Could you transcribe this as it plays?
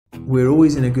we're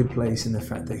always in a good place in the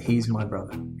fact that he's my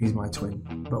brother, he's my twin.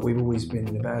 But we've always been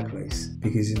in a bad place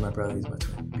because he's my brother, he's my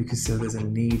twin. Because so there's a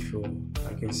need for,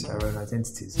 I guess, our own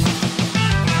identities.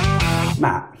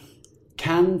 Matt,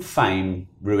 can fame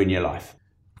ruin your life?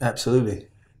 Absolutely, it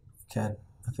can.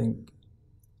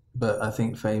 But I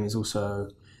think fame is also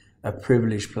a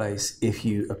privileged place if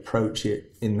you approach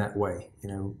it in that way. You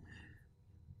know,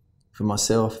 for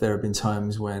myself, there have been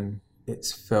times when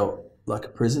it's felt like a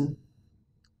prison.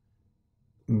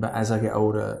 But as I get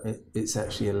older, it's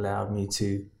actually allowed me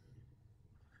to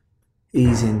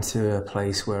ease into a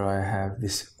place where I have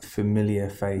this familiar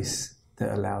face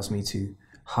that allows me to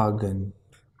hug and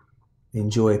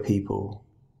enjoy people.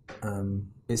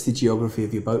 It's the geography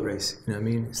of your boat race, you know what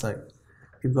I mean? It's like,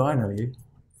 people go, I know you.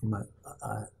 I'm like,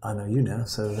 I know you now,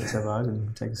 so let's have a hug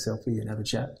and take a selfie and have a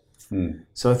chat.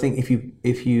 So I think if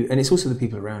you, and it's also the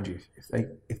people around you,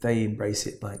 if they embrace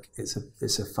it like it's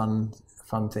a fun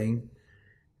thing,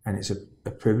 and it's a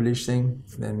privilege thing,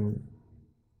 then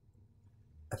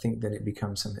I think that it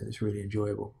becomes something that's really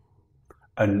enjoyable.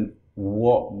 And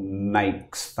what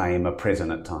makes fame a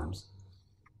prison at times?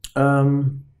 For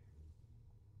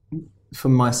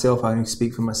myself, I only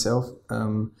speak for myself.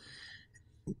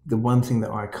 The one thing that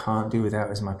I can't do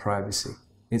without is my privacy.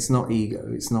 It's not ego.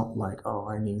 It's not like, oh,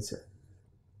 I need to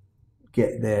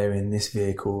get there in this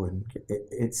vehicle. And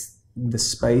it's the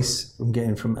space from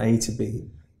getting from A to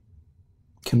B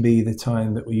can be the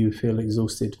time that you feel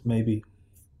exhausted, maybe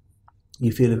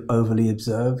you feel overly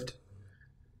observed.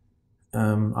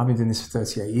 I've been doing this for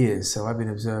 38 years, so I've been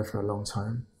observed for a long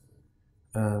time.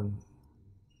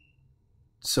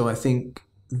 So I think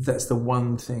that's the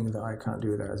one thing that I can't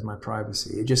do without is my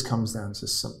privacy. It just comes down to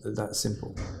something that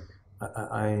simple.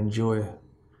 I enjoy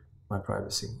my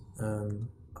privacy.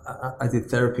 I did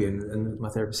therapy, and my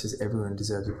therapist says everyone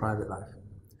deserves a private life.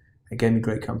 It gave me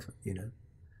great comfort, you know.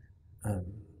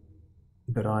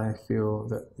 But I feel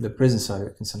that the prison side of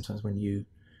it can sometimes, when you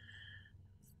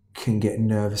can get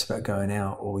nervous about going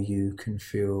out, or you can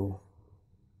feel,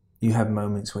 you have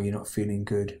moments where you're not feeling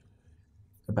good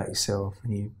about yourself,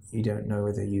 and you don't know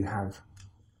whether you have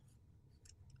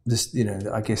this, you know,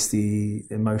 I guess the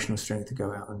emotional strength to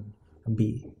go out and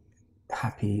be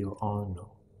happy or on.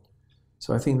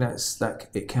 So I think that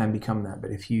it can become that.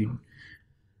 But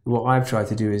what I've tried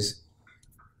to do is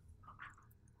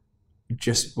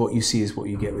just what you see is what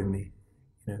you get with me.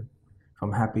 You know, if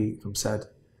I'm happy, if I'm sad,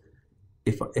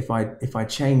 if I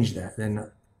change that,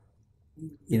 then,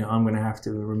 you know, I'm going to have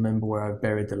to remember where I've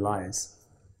buried the lies.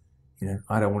 You know,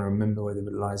 I don't want to remember where the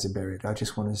lies are buried. I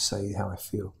just want to say how I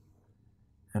feel.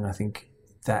 And I think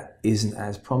that isn't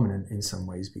as prominent in some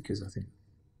ways, because I think,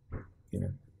 you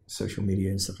know, social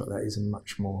media and stuff like that is a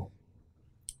much more,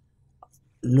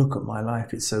 look at my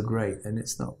life, it's so great. And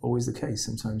it's not always the case.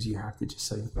 Sometimes you have to just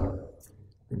say, oh,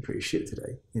 I've been pretty shit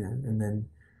today, you know. And then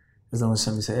as long as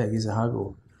somebody say, hey, here's a hug,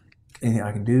 or anything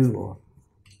I can do, or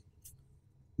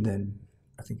then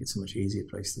I think it's a much easier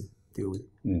place to deal with it.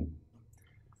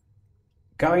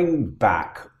 Going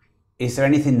back, is there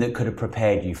anything that could have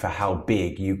prepared you for how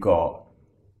big you got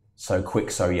so quick,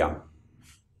 so young?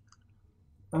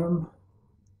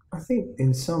 I think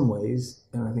in some ways,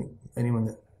 and I think anyone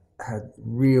that had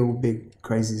real big,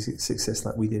 crazy success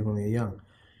like we did when we were young,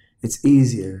 it's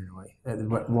easier in a way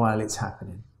while it's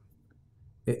happening.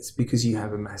 It's because you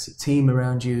have a massive team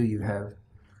around you, you have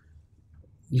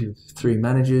 3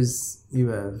 managers, you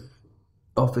have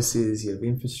offices, you have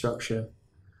infrastructure.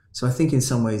 So I think in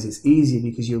some ways it's easier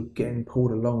because you're getting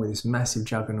pulled along with this massive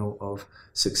juggernaut of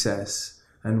success,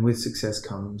 and with success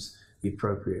comes the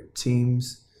appropriate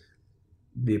teams,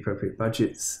 the appropriate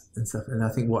budgets and stuff. And I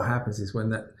think what happens is when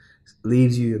that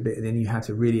leaves you a bit, then you have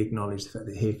to really acknowledge the fact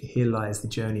that here lies the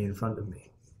journey in front of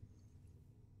me,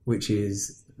 which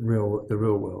is the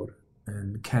real world.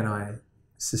 And can I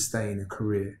sustain a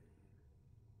career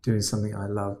doing something I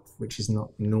love, which is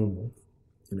not normal?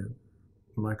 You know,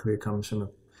 my career comes from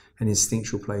an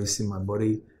instinctual place in my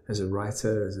body as a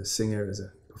writer, as a singer, as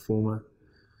a performer.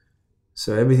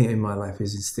 So everything in my life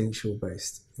is instinctual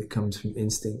based. It comes from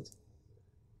instinct.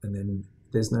 And then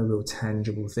there's no real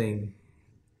tangible thing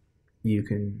you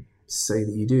can say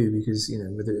that you do, because, you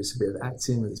know, whether it's a bit of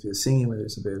acting, whether it's a bit of singing, whether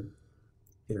it's a bit of,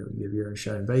 you know, you have your own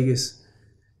show in Vegas,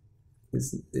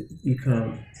 you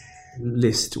can't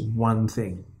list one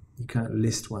thing. You can't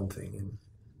list one thing. And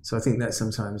so I think that's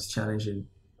sometimes challenging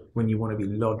when you want to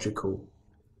be logical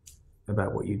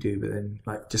about what you do. But then,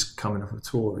 like, just coming off a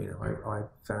tour, you know, I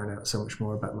found out so much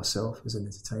more about myself as an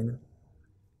entertainer,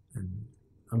 and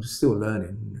I'm still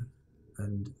learning, you know,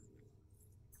 and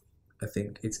I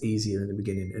think it's easier in the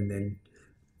beginning, and then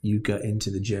you get into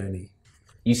the journey.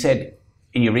 You said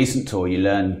In your recent tour, you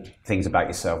learned things about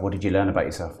yourself. What did you learn about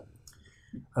yourself?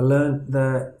 I learned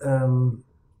that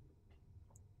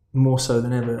more so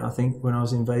than ever, I think, when I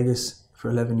was in Vegas for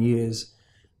 11 years,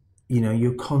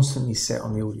 you're constantly set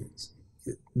on the audience.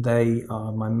 They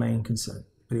are my main concern.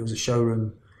 But it was a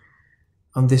showroom.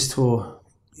 On this tour,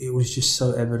 it was just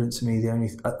so evident to me.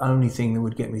 The only thing that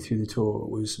would get me through the tour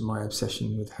was my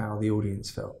obsession with how the audience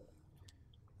felt.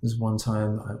 There was one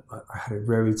time I had a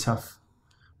very tough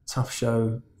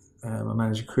show. My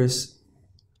manager Chris,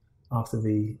 after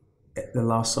the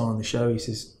last song on the show, he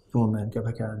says, "Come on, man, go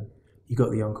back out. You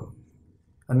got the encore."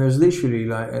 And there was literally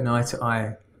like an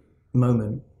eye-to-eye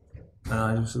moment, and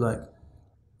I was like,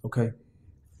 "Okay."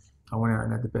 I went out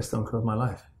and had the best encore of my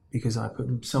life because I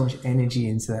put so much energy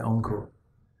into that encore.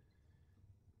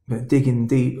 But digging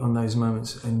deep on those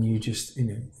moments, and you just,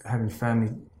 having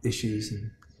family issues,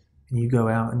 and you go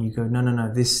out and you go,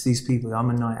 no, these people, I'm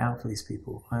a night out for these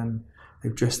people.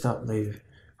 They've dressed up, they've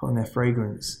put on their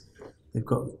fragrance,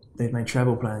 they've made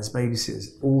travel plans,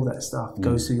 babysitters, all that stuff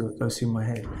goes through my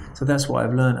head. So that's what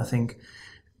I've learned. I think,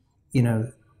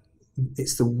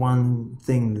 it's the one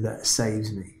thing that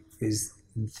saves me is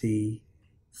the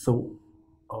thought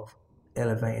of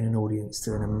elevating an audience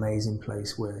to an amazing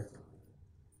place where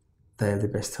they have the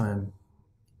best time,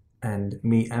 and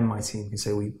me and my team can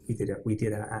say we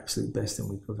did our absolute best and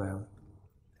we prevailed.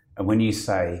 And when you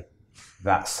say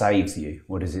that saves you,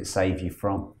 what does it save you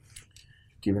from?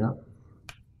 Giving up.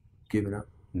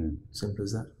 Simple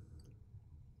as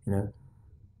that.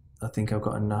 I think I've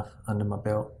got enough under my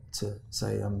belt to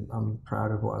say I'm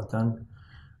proud of what I've done,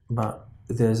 but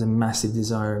there's a massive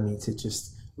desire in me to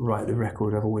just write the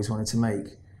record I've always wanted to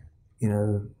make,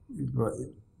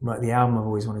 write the album I've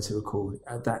always wanted to record.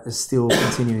 That still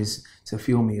continues to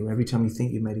fuel me. Every time you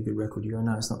think you've made a good record, you go,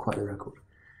 no, it's not quite the record.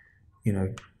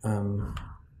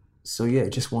 So yeah,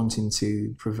 just wanting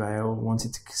to prevail,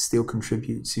 wanting to still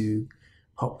contribute to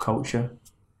pop culture.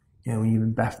 When you're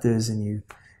in BAFTAs and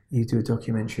you do a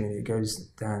documentary and it goes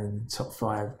down in the top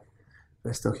 5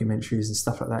 best documentaries and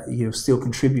stuff like that, you're still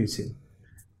contributing.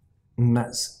 And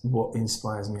that's what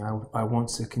inspires me. I want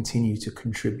to continue to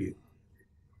contribute.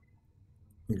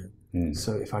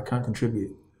 So if I can't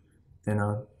contribute, then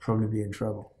I'll probably be in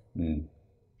trouble.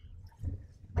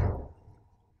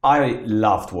 I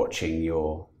loved watching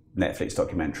your Netflix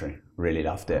documentary. Really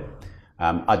loved it.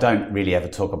 I don't really ever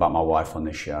talk about my wife on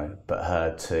this show, but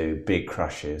her 2 big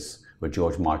crushes were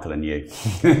George Michael and you.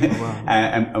 Oh, wow.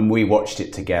 and we watched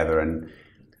it together. And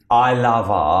I love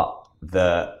art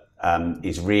that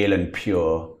is real and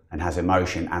pure and has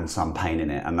emotion and some pain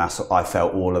in it. And I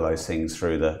felt all of those things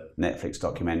through the Netflix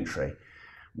documentary.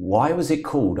 Why was it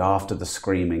called After the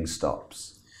Screaming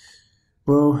Stops?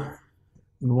 Well,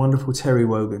 the wonderful Terry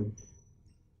Wogan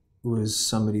was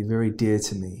somebody very dear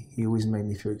to me. He always made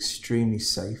me feel extremely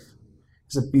safe.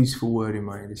 It's a beautiful word in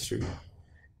my industry.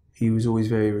 He was always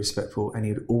very respectful, and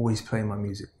he'd always play my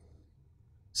music.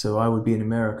 So I would be in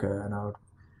America and I would,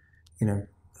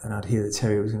 and I'd hear that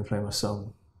Terry was going to play my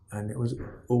song. And it was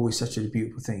always such a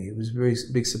beautiful thing. He was a very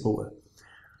big supporter.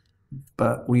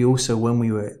 But we also, when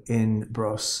we were in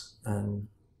Bros, and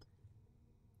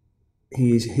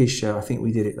his show, I think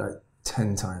we did it like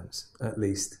 10 times at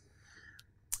least.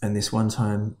 And this one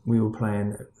time we were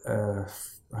playing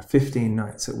 15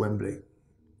 nights at Wembley,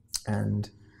 and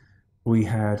we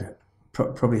had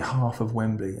probably half of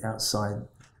Wembley outside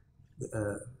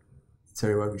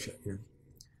Terry Wogan show.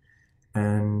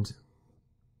 And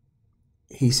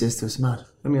he says to us, "Matt,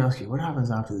 let me ask you, what happens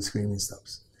after the screaming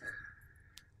stops?"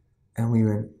 And we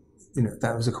went,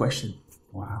 that was a question.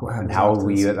 Wow. What happens? And how old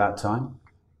were you at that time?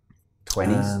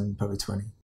 20s? Probably 20.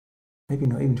 Maybe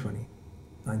not even 20.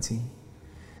 19.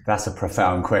 That's a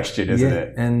profound question, isn't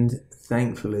it? And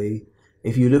thankfully,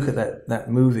 if you look at that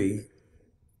movie,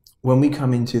 when we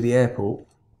come into the airport,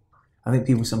 I think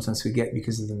people sometimes forget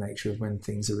because of the nature of when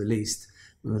things are released.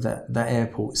 That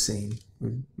airport scene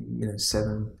with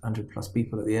 700 plus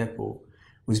people at the airport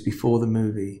was before the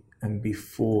movie and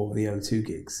before the O2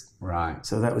 gigs. Right.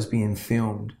 So that was being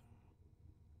filmed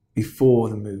before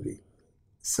the movie.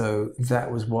 So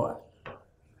that was what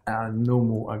our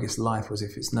normal, I guess, life was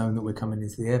if it's known that we're coming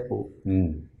into the airport,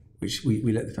 which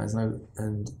we let the fans know.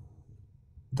 And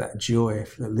that joy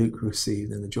that Luke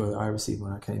received and the joy that I received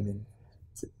when I came in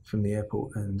from the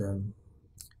airport, and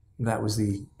that was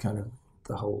the kind of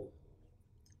the whole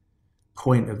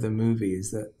point of the movie,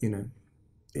 is that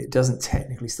it doesn't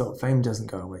technically stop. Fame doesn't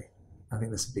go away. I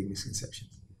think that's a big misconception.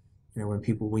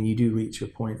 When you do reach a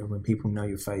point of when people know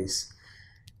your face,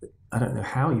 I don't know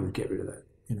how you would get rid of that.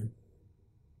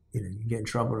 You can get in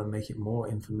trouble and make it more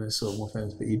infamous or more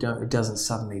famous, but you don't. It doesn't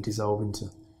suddenly dissolve into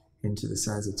into the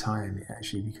sands of time, it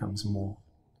actually becomes more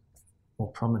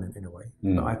prominent in a way.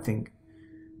 But I think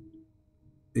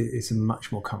it's a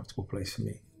much more comfortable place for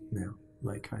me now.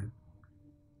 Like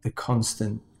the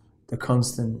constant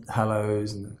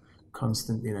hellos and the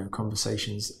constant,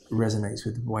 conversations resonates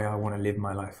with the way I want to live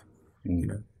my life.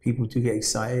 People do get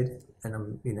excited,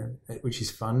 and which is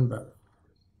fun, but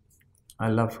I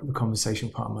love the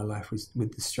conversational part of my life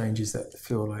with the strangers that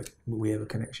feel like we have a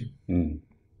connection.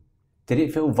 Did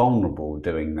it feel vulnerable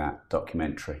doing that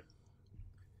documentary?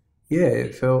 Yeah,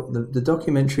 it felt, the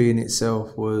documentary in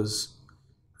itself was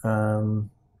the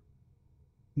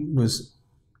most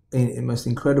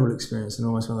incredible experience and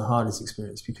almost one of the hardest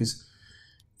experiences, because,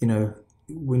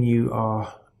 when you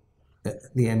are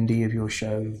the MD of your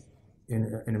show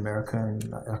in America, and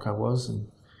like I was,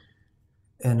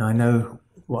 and I know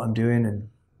what I'm doing,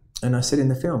 and I said in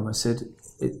the film, I said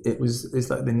it's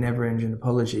like the never-ending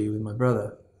apology with my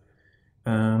brother,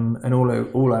 and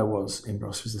all I was in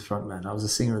Bross was the front man. I was a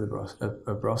singer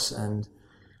of Bross, and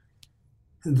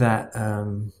that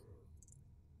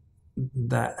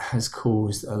that has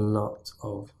caused a lot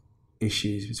of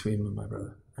issues between me and my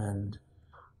brother, and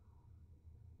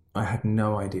I had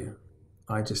no idea.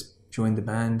 I just joined the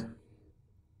band,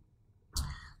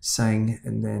 sang,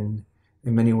 and then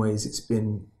in many ways it's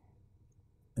been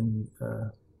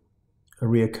a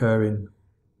reoccurring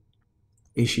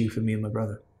issue for me and my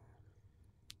brother.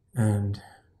 And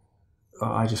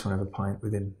I just want to have a pint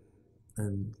with him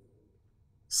and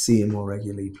see him more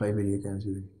regularly, play video games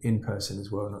with him in person as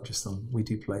well, not just on, we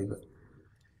do play, but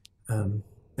and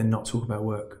not talk about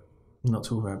work, not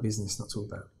talk about business, not talk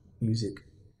about music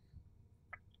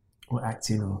or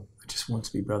acting, or I just want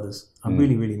to be brothers. I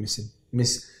really, really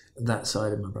miss that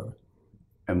side of my brother.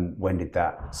 And when did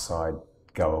that side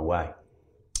go away?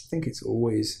 I think it's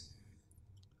always,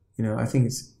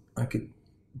 I could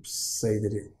say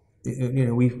that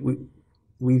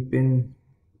we've been,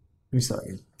 let me start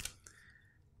again.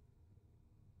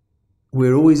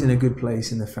 We're always in a good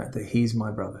place in the fact that he's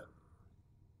my brother.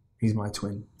 He's my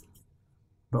twin.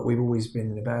 But we've always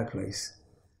been in a bad place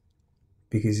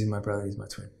because he's my brother, he's my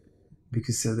twin.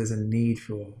 Because so there's a need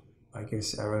for, I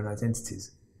guess, our own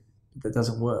identities. That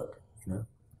doesn't work,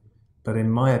 But in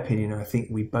my opinion, I think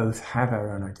we both have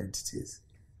our own identities.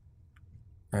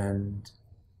 And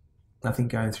I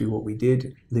think going through what we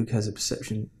did, Luke has a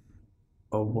perception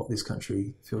of what this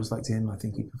country feels like to him. I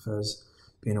think he prefers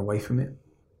being away from it.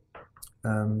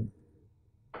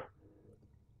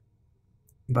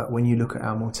 But when you look at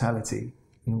our mortality,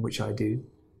 which I do,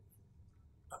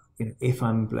 if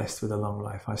I'm blessed with a long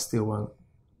life, I still won't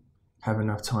have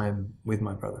enough time with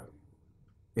my brother.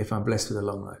 If I'm blessed with a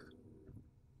long life.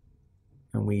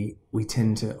 And we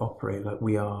tend to operate like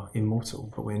we are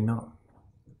immortal, but we're not.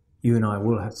 You and I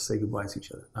will have to say goodbye to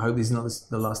each other. I hope this is not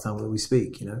the last time that we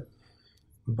speak,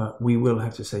 but we will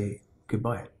have to say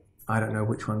goodbye. I don't know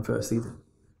which one first either,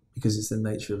 because it's the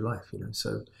nature of life,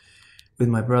 So with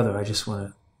my brother, I just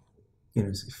want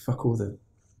to, say, fuck all the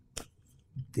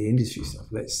industry stuff.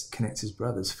 Let's connect as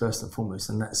brothers first and foremost.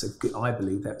 And I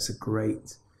believe that's a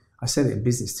great, I said it in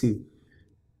business too,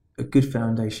 a good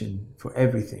foundation for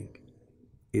everything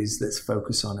is let's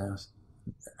focus on our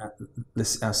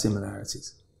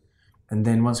similarities. And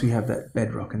then once we have that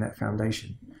bedrock and that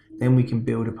foundation, then we can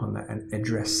build upon that and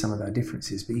address some of our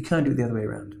differences. But you can't do it the other way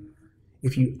around.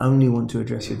 If you only want to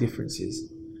address your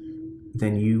differences,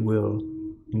 then you will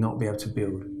not be able to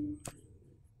build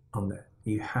on that.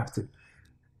 You have to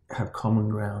have common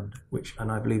ground,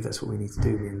 and I believe that's what we need to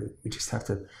do. We just have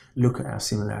to look at our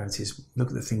similarities, look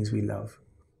at the things we love,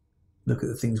 look at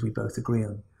the things we both agree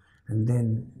on, and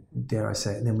then, dare I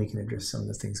say it, then we can address some of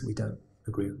the things that we don't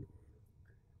agree on.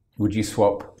 Would you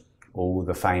swap all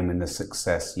the fame and the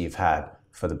success you've had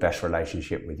for the best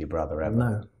relationship with your brother ever?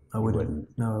 No, I wouldn't.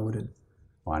 No, I wouldn't.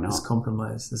 Why not? There's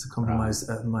a compromise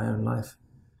in my own life.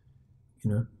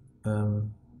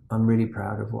 I'm really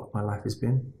proud of what my life has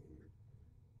been.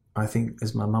 I think,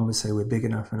 as my mum would say, we're big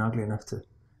enough and ugly enough to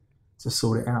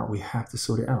sort it out. We have to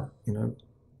sort it out, When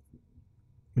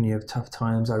you have tough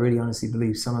times, I really honestly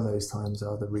believe some of those times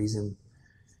are the reason.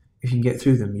 If you can get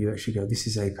through them, you actually go, this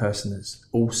is a person that's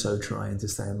also trying to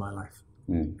stay in my life.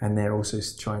 And they're also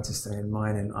trying to stay in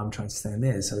mine, and I'm trying to stay in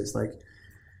theirs. So it's like,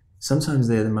 sometimes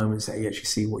they're the moments that you actually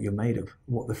see what you're made of,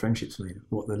 what the friendship's made of,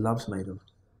 what the love's made of.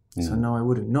 So no, I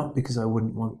wouldn't. Not because I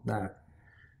wouldn't want that.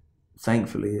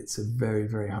 Thankfully, it's a very,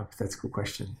 very hypothetical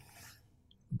question.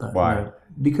 But why? No,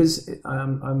 because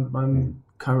I'm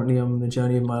currently on the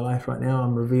journey of my life right now.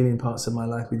 I'm revealing parts of my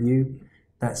life with you.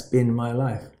 That's been my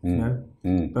life,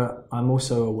 But I'm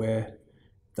also aware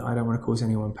that I don't want to cause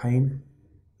anyone pain.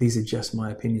 These are just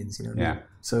my opinions, Yeah.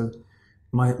 So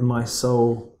my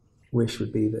sole wish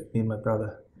would be that me and my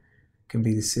brother can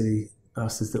be the silly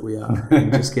bastards that we are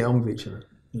and just get on with each other.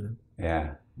 You know.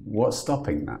 Yeah. What's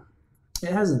stopping that?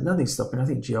 It hasn't. Nothing's stopping. I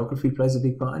think geography plays a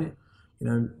big part in it. You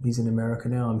know, he's in America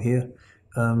now. I'm here.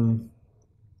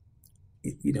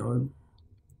 You know,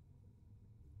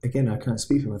 again, I can't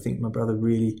speak for him. I think my brother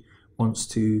really wants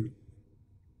to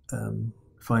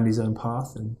find his own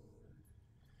path,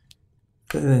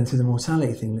 but then to the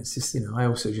mortality thing, it's just, you know, I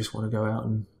also just want to go out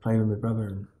and play with my brother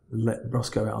and let Ross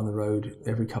go out on the road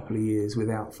every couple of years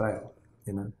without fail.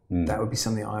 You know, that would be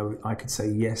something I could say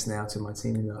yes now to my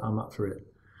team, and I'm up for it.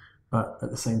 But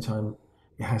at the same time,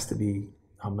 it has to be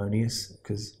harmonious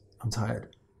because I'm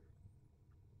tired.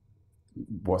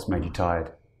 What's made you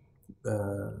tired?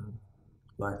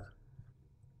 Life.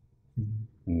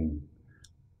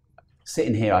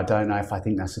 Sitting here, I don't know if I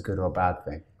think that's a good or a bad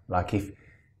thing. Like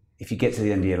if you get to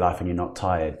the end of your life and you're not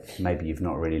tired, maybe you've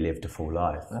not really lived a full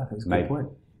life. That's a good point.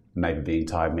 Maybe being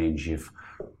tired means you've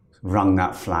wrung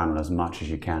that flannel as much as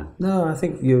you can. No, I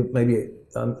think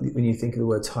when you think of the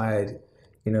word tired,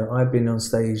 you know, I've been on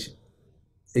stage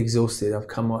exhausted. I've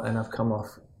come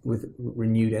off with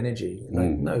renewed energy.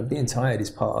 Like, no, being tired is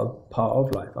part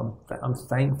of life. I'm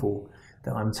thankful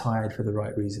that I'm tired for the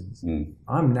right reasons.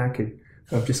 I'm knackered.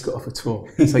 I've just got off a tour,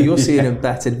 so you're seeing a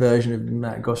battered version of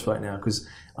Matt Goss right now because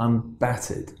I'm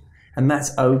battered, and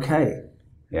that's okay.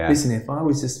 Yeah. Listen, if I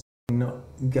was just not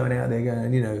going out there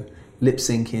going, you know, lip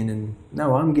syncing, and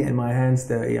no, I'm getting my hands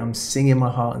dirty. I'm singing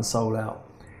my heart and soul out.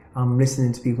 I'm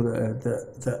listening to people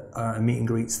that are meet and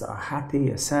greets that are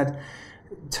happy, are sad,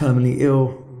 terminally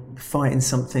ill, fighting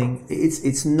something.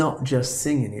 It's not just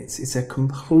singing. It's a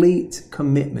complete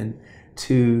commitment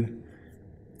to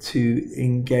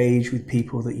engage with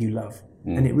people that you love.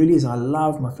 And it really is. I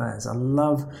love my fans. I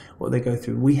love what they go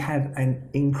through. We have an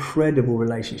incredible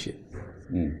relationship.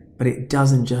 But it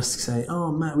doesn't just say,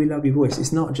 oh, Matt, we love your voice.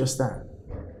 It's not just that.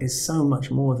 It's so much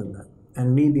more than that.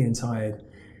 And me being tired,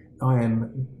 I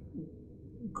am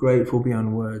grateful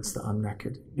beyond words that I'm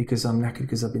knackered. Because I'm knackered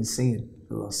because I've been singing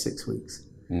for the last 6 weeks.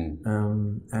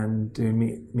 And doing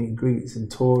meet and greets and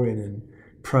touring and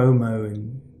promo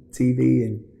and TV,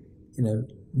 and you know,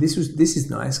 this is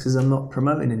nice because I'm not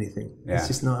promoting anything. Yeah. It's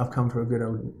just not. I've come for a good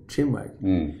old chinwag,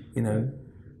 you know.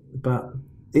 But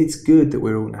it's good that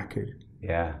we're all knackered.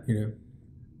 Yeah, you know.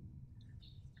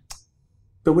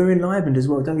 But we're enlivened as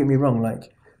well. Don't get me wrong.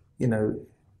 Like, you know,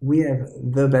 we have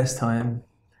the best time,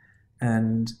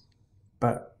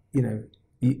 but you know,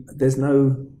 there's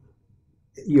no.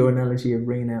 Your analogy of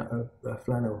wringing out a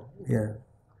flannel, yeah.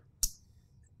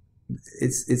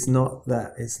 It's not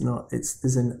that.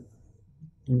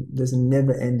 There's a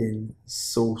never-ending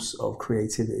source of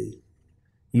creativity.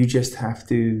 You just have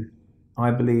to.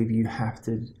 I believe you have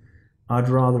to. I'd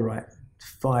rather write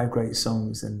 5 great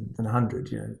songs than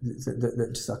 100. You know,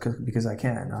 that just because I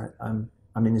can.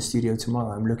 I'm in the studio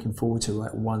tomorrow. I'm looking forward to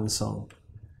write 1 song.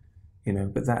 You know,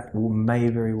 but that may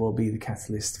very well be the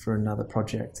catalyst for another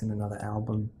project and another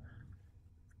album.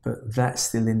 But that's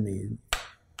still in me.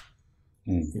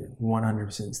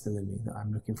 100% still in me that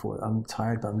I'm looking forward. I'm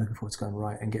tired, but I'm looking forward to going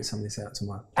right and get some of this out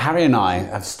tomorrow. Harry and I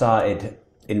have started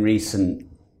in recent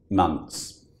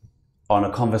months on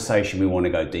a conversation we want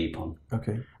to go deep on.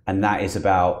 Okay. And that is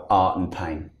about art and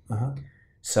pain.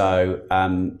 So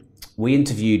we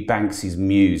interviewed Banksy's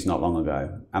muse not long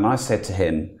ago, and I said to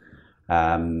him,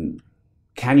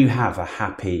 can you have a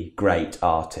happy, great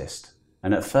artist?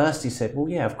 And at first he said, well,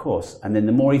 yeah, of course. And then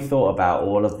the more he thought about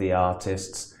all of the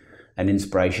artists and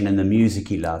inspiration and the music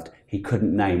he loved, he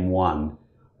couldn't name one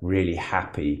really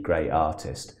happy, great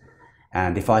artist.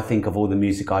 And if I think of all the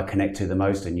music I connect to the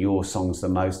most and your songs the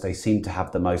most, they seem to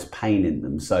have the most pain in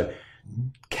them. So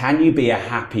can you be a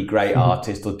happy, great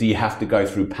artist, or do you have to go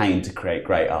through pain to create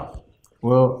great art?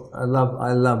 Well, I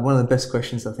love one of the best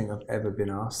questions I think I've ever been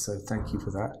asked, so thank you for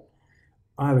that.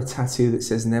 I have a tattoo that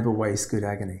says never waste good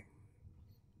agony.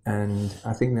 And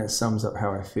I think that sums up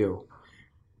how I feel.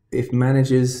 If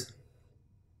managers,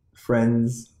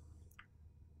 friends,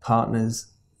 partners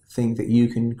think that you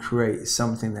can create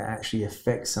something that actually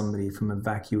affects somebody from a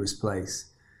vacuous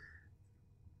place,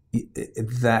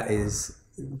 that is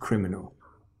criminal.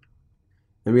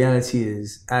 The reality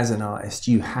is, as an artist,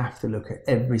 you have to look at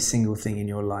every single thing in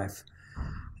your life.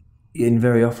 And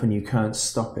very often you can't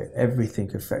stop it.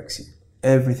 Everything affects you.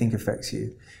 Everything affects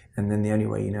you. And then the only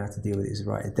way you know how to deal with it is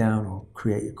write it down or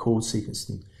create a chord sequence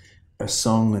and a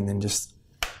song, and then just...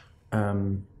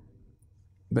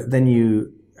 but then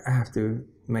you have to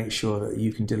make sure that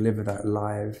you can deliver that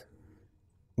live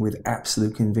with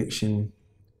absolute conviction,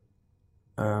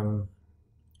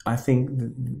 I think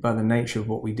by the nature of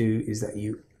what we do is that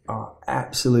you are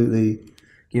absolutely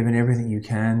giving everything you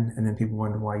can, and then people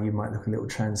wonder why you might look a little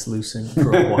translucent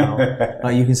for a while.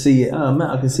 Like you can see, oh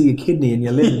Matt, I can see your kidney and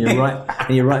your liver,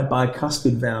 and you're right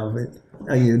bicuspid valve,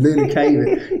 and your lunar cave,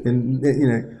 and you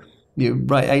know your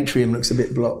right atrium looks a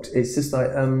bit blocked. It's just like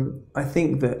I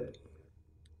think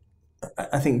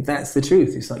that's the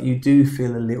truth. It's like you do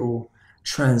feel a little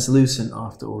translucent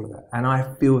after all of that, and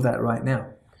I feel that right now.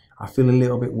 I feel a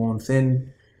little bit worn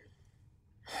thin,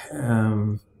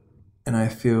 and I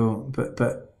feel,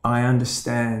 but I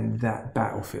understand that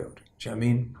battlefield. Do you know what I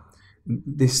mean?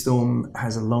 This storm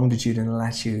has a longitude and a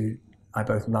latitude I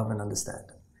both love and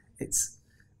understand.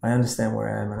 I understand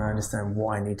where I am and I understand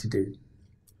what I need to do.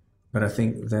 But I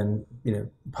think then, you know,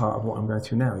 part of what I'm going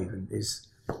through now even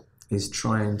is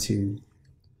trying to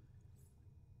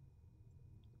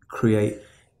create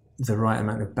the right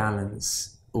amount of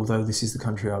balance. Although this is the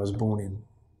country I was born in,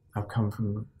 I've come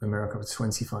from America for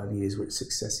 25 years, which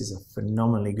success is a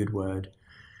phenomenally good word.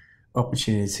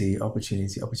 Opportunity,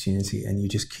 and you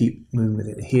just keep moving with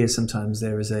it. Here, sometimes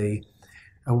there is a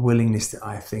willingness that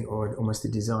I think, or almost a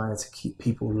desire to keep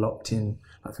people locked in.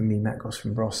 Like for me, Matt Goss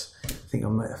from Bross, I think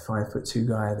I'm like a 5'2"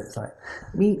 guy that's like,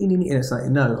 and it's like,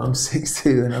 no, I'm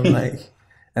 6'2", and I'm like,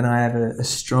 and I have a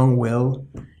strong will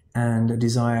and a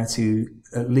desire to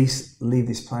at least leave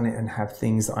this planet and have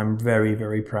things that I'm very,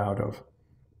 very proud of.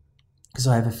 Because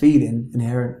I have a feeling, an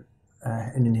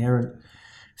inherent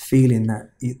feeling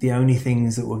that the only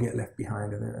things that will get left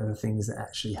behind are the things that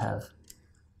actually have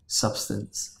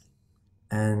substance.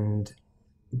 And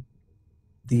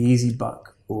the easy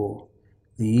buck or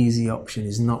the easy option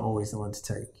is not always the one to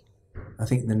take. I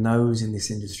think the no's in this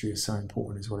industry are so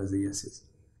important as well as the yeses.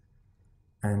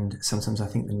 And sometimes I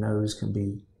think the no's can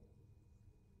be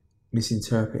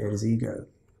misinterpreted as ego,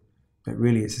 but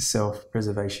really it's a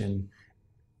self-preservation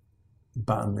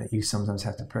button that you sometimes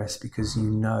have to press because you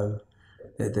know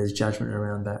that there's judgment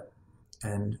around that,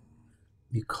 and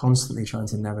you're constantly trying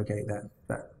to navigate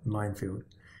that minefield.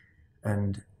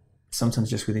 And sometimes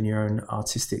just within your own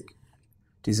artistic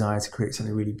desire to create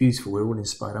something really beautiful, we're all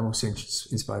inspired. I'm also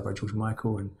inspired by George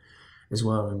Michael and as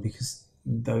well, and because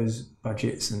those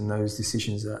budgets and those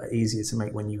decisions are easier to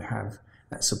make when you have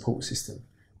that support system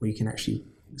where you can actually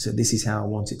say, this is how I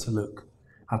want it to look.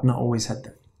 I've not always had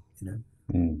that, you know.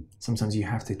 Sometimes you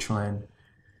have to try and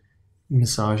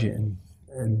massage it and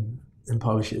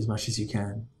polish it as much as you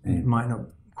can, and it might not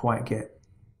quite get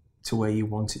to where you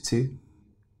want it to.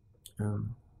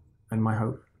 And my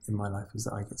hope in my life is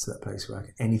that I get to that place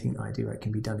where anything I do, it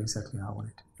can be done exactly how I want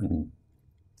it. Mm-hmm.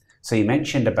 So you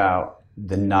mentioned about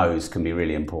the no's can be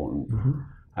really important.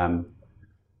 Mm-hmm.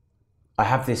 I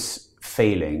have this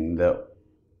feeling that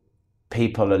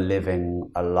people are living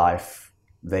a life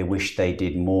they wish they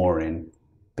did more in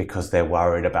because they're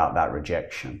worried about that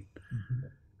rejection.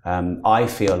 Mm-hmm. I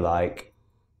feel like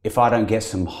if I don't get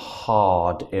some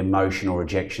hard emotional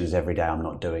rejections every day, I'm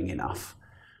not doing enough.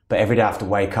 But every day I have to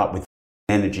wake up with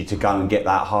energy to go and get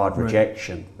that hard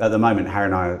rejection. Right. At the moment, Harry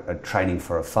and I are training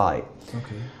for a fight.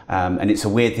 Okay. And it's a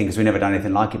weird thing because we've never done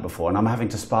anything like it before. And I'm having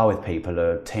to spar with people who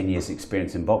are 10 years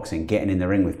experience in boxing, getting in the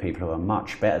ring with people who are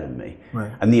much better than me.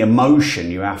 Right. And the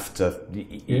emotion you have to,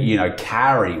 you know,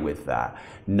 carry with that,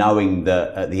 knowing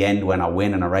that at the end when I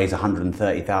win and I raise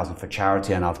 130,000 for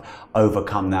charity and I've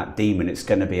overcome that demon, it's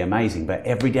going to be amazing. But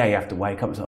every day you have to wake up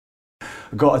and say,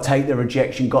 I've got to take the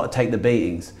rejection, got to take the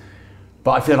beatings.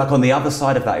 But I feel like on the other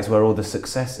side of that is where all the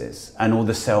success is and all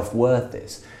the self-worth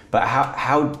is. But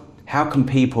how can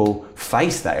people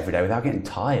face that every day without getting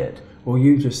tired? Well,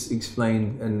 you just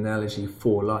explained an analogy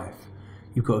for life.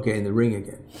 You've got to get in the ring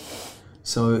again.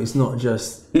 So it's not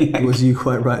just, as you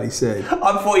quite rightly said.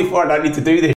 I'm 44 and I need to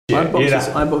do this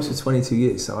shit. I boxed for 22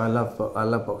 years, so I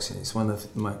love boxing. It's one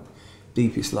of my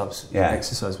deepest loves,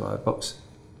 exercise. Well, I boxed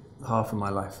half of my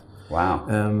life.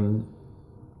 Wow.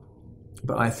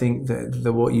 But I think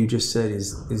that what you just said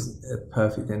is a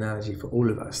perfect analogy for all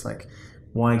of us. Like,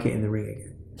 why get in the ring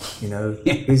again? You know,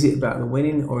 is it about the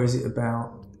winning or is it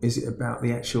about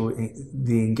the actual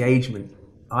the engagement?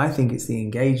 I think it's the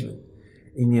engagement.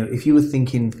 And, you know, if you were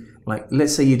thinking like,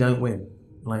 let's say you don't win,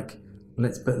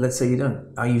 let's say you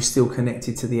don't. Are you still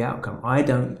connected to the outcome? I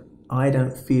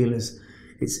don't feel as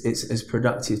it's as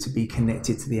productive to be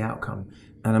connected to the outcome.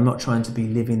 And I'm not trying to be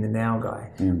living the now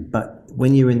guy, but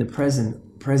when you're in the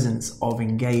presence of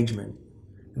engagement,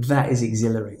 that is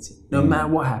exhilarating, no matter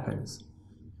what happens.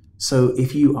 So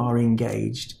if you are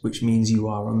engaged, which means you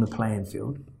are on the playing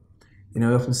field, you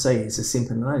know, I often say it's a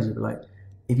simple analogy, but like,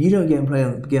 if you don't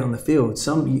get on the field,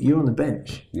 you're on the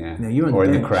bench. Yeah. You know, you're on or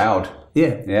the in the crowd.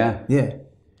 Yeah. Yeah. Yeah.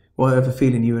 Well, I have a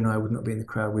feeling you and I would not be in the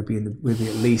crowd. We'd be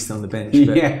at least on the bench.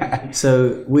 But, Yeah.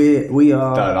 So we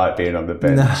are. Don't like being on the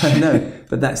bench. No.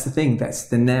 But that's the thing. That's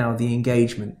the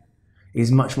engagement is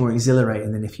much more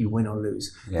exhilarating than if you win or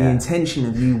lose. Yeah. The intention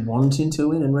of you wanting to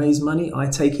win and raise money, I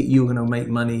take it you're going to make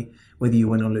money whether you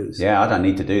win or lose. Yeah, I don't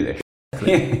need to do this.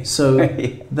 So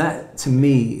that to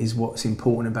me is what's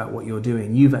important about what you're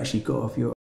doing. You've actually got off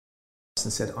your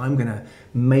and said, I'm going to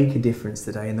make a difference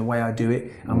today in the way I do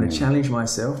it. I'm going to challenge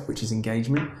myself, which is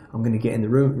engagement. I'm going to get in the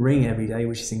ring every day,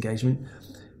 which is engagement.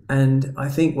 And I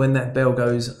think when that bell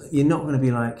goes, you're not going to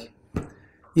be like,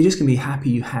 you're just going to be happy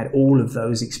you had all of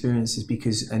those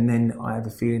experiences and then I have a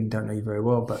feeling, don't know you very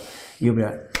well, but you'll be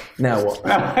like, now what?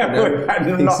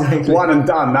 Exactly. One and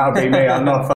done, that'll be me. I'm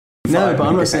not. No, but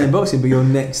I'm not saying boxing, but your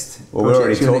next. Well, we're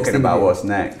already talking about what's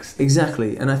next.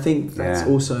 Exactly. And I think that's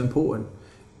also important.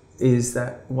 Is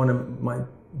that one of my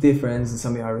dear friends and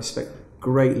somebody I respect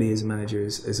greatly as a manager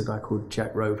is a guy called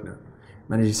Jack Rovner,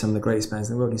 manages some of the greatest bands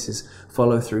in the world. He says,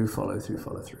 follow through, follow through,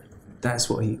 follow through. That's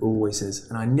what he always says.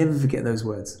 And I never forget those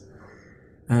words.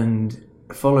 And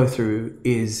follow through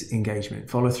is engagement.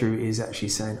 Follow through is actually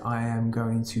saying, I am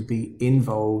going to be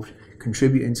involved,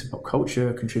 contributing to pop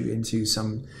culture, contributing to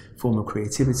some form of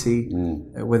creativity,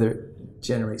 whether it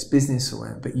generates business or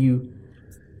whatever. But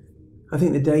I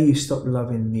think the day you stop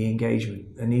loving the engagement,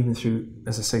 and even through,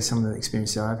 as I say, some of the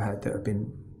experiences I've had that have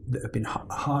been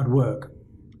hard work,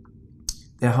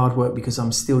 they're hard work because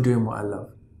I'm still doing what I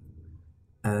love.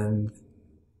 And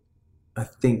I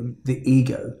think the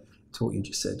ego, to what you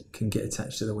just said, can get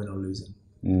attached to the win or losing.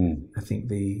 I think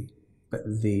the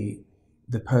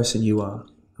person you are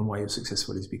and why you're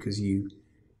successful is because you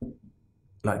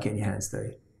like getting your hands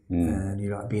dirty. And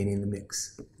you like being in the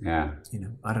mix. Yeah.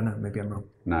 I don't know, maybe I'm wrong.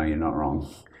 No, you're not wrong.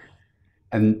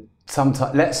 And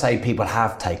sometimes, let's say people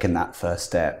have taken that first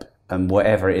step and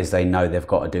whatever it is they know they've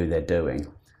got to do, they're doing.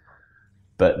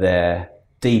 But they're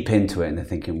deep into it and they're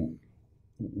thinking,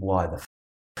 why the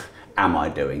am I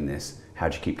doing this? How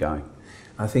do you keep going?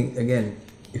 I think, again,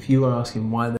 if you are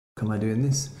asking why the am I doing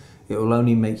this, it will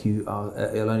only make you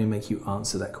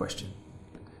answer that question.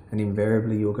 And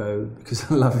invariably you'll go,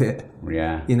 because I love it.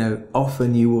 Yeah.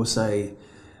 Often you will say,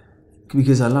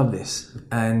 because I love this.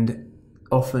 And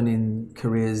often in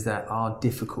careers that are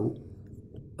difficult,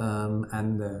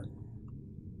 and the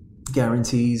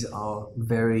guarantees are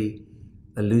very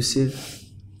elusive,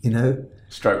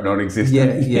 Stroke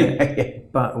non-existent. Yeah.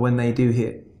 But when they do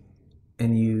hit,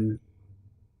 and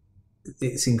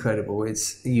it's incredible.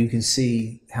 You can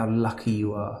see how lucky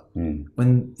you are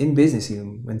when in business,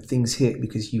 even when things hit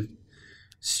because you've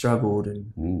struggled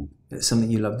and it's something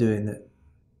you love doing. That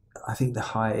I think the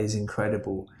high is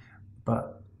incredible,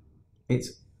 but I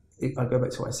go back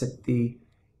to what I said. The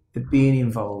being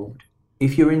involved.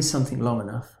 If you're in something long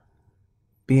enough,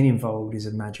 being involved is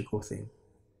a magical thing.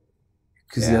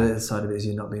 Because the other side of it is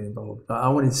you're not being involved. Like, I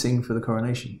wanted to sing for the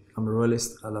coronation. I'm a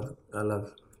royalist. I love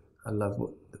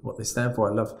what they stand for.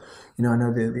 I love, I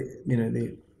know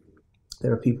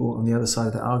there are people on the other side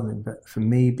of that argument, but for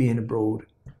me, being abroad,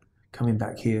 coming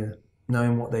back here,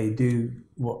 knowing what they do,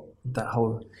 what that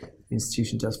whole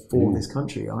institution does for this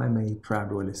country, I'm a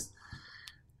proud royalist.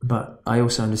 But I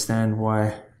also understand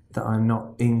why that I'm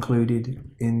not included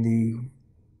in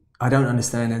I don't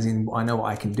understand as in, I know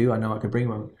what I can do, I know I can bring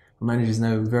my managers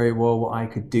know very well what I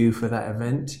could do for that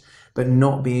event. But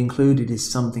not be included is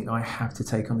something I have to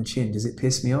take on the chin. Does it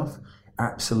piss me off?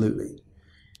 Absolutely.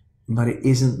 But it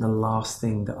isn't the last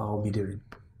thing that I'll be doing.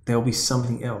 There'll be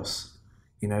something else,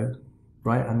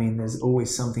 right? I mean, there's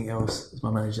always something else, as my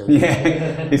manager.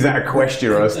 Yeah. Is that a question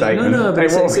or a statement? No, but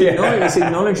it's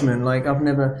acknowledgement. Like, we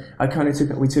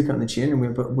took it on the chin, and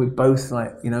we're both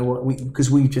like,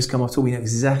 because we've just come off tour, we know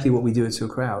exactly what we do to a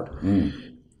crowd.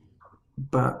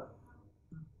 But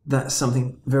that's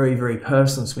something very, very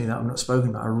personal to me that I'm not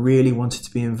spoken about. I really wanted to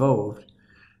be involved.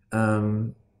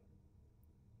 But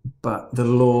the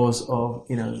laws of,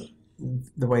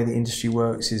 the way the industry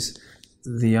works is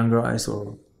the younger artists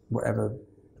or whatever,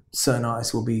 certain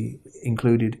artists will be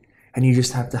included. And you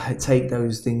just have to take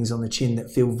those things on the chin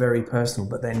that feel very personal,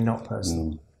 but they're not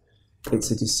personal. It's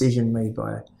a decision made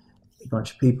by a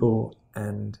bunch of people.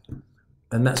 And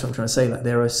that's what I'm trying to say. Like,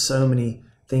 there are so many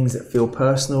things that feel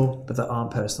personal, but that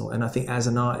aren't personal. And I think as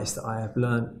an artist, I have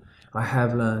learned,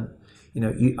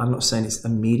 I'm not saying it's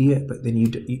immediate, but then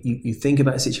you think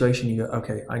about a situation, you go,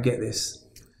 okay, I get this.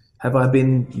 Have I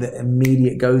been the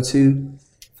immediate go-to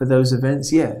for those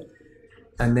events? Yeah.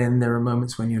 And then there are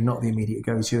moments when you're not the immediate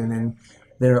go-to. And then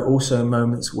there are also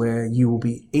moments where you will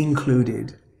be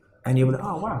included And you'll be like,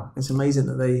 oh wow, it's amazing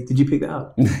that they. Did you pick that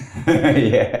up?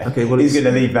 Yeah. Okay. Well, he's going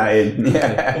to leave that in.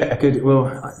 Yeah. Okay, good. Well,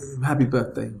 happy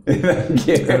birthday. Thank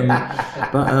you.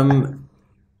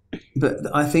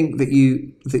 But I think that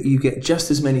you get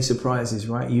just as many surprises,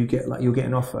 right? You'll get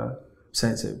an offer.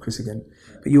 Saying it to Chris again,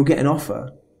 but you'll get an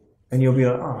offer, and you'll be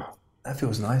like, oh, that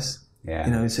feels nice. Yeah.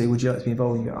 You know, say, would you like to be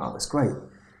involved? And you go, oh, that's great.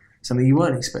 Something you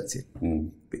weren't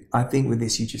expecting. But I think with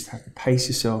this, you just have to pace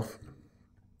yourself.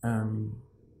 To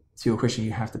your question,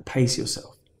 you have to pace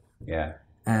yourself. Yeah.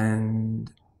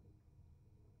 And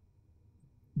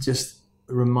just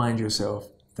remind yourself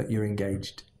that you're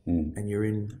engaged and you're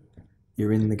in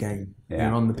the game. Yeah.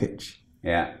 You're on the pitch.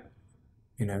 Yeah.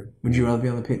 You know, would you rather be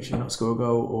on the pitch and not score a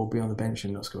goal, or be on the bench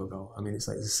and not score a goal? I mean, it's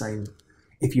like the same.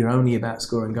 If you're only about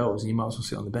scoring goals, you might as well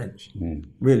sit on the bench.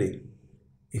 Really,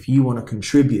 if you want to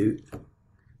contribute,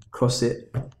 cross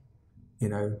it. You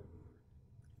know,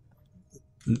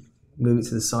 move it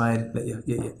to the side. Let your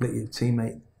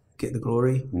teammate get the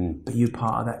glory, but you're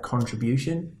part of that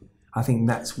contribution. I think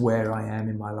that's where I am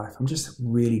in my life. I'm just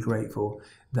really grateful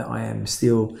that I am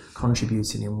still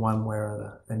contributing in one way or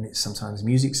other. And it's sometimes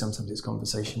music, sometimes it's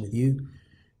conversation with you,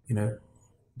 you know,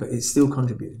 but it's still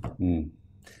contributing.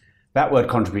 That word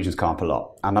contributions come up a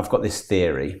lot. And I've got this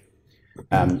theory,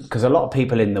 because a lot of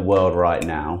people in the world right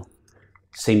now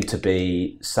seem to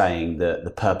be saying that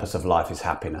the purpose of life is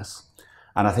happiness.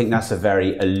 And I think that's a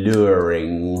very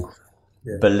alluring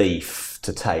belief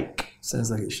to take.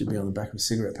 Sounds like it should be on the back of a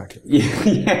cigarette packet.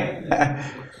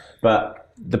 Yeah. But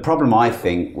the problem, I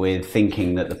think, with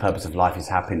thinking that the purpose of life is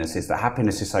happiness is that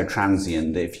happiness is so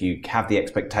transient that if you have the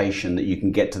expectation that you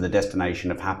can get to the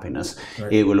destination of happiness,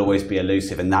 it will always be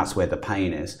elusive, and that's where the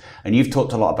pain is. And you've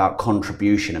talked a lot about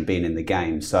contribution and being in the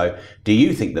game. So do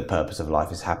you think the purpose of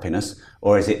life is happiness,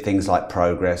 or is it things like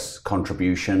progress,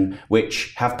 contribution,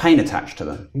 which have pain attached to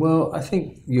them? Well, I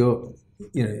think you're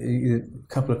a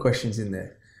couple of questions in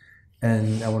there,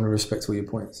 and I want to respect all your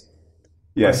points.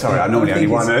 Yeah, sorry, I normally only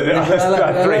want three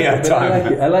at a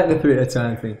time. I like the 3 at a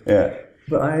time thing. Yeah.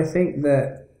 But I think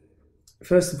that,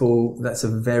 first of all, that's a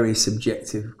very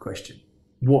subjective question.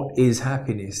 What is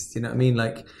happiness? Do you know what I mean?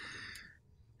 Like,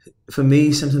 for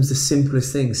me, sometimes the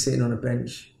simplest thing, sitting on a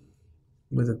bench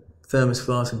with a thermos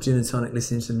flask of gin and tonic,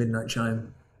 listening to the midnight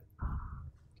chime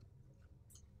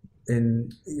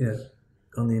on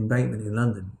the embankment in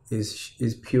London,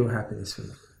 is pure happiness for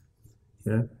me.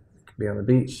 You know? Be on the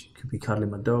beach, could be cuddling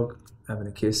my dog, having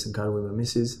a kiss and cuddle with my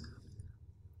missus.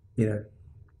 You know,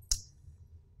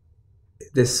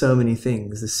 there's so many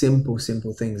things, the simple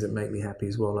things that make me happy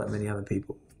as well, like many other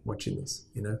people watching this,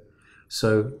 you know.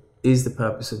 So is the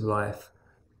purpose of life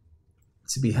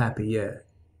to be happy? Yeah.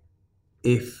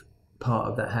 If part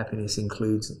of that happiness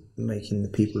includes making the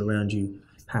people around you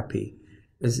happy,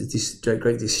 there's this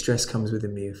great distress comes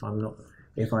within me if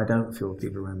I don't feel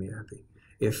people around me are happy.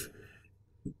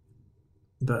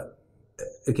 But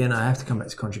again, I have to come back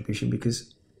to contribution,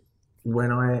 because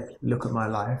when I look at my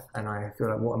life and I feel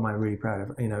like, what am I really proud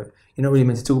of? You know, you're not really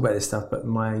meant to talk about this stuff, but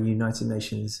my United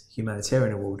Nations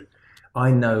Humanitarian Award,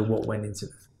 I know what went into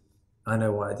it. I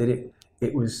know why I did it.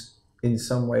 It was in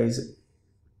some ways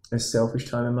a selfish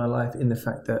time in my life, in the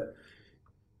fact that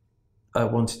I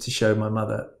wanted to show my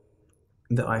mother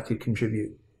that I could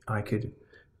contribute. I could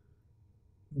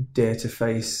dare to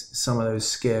face some of those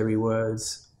scary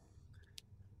words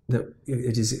that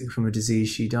it is from a disease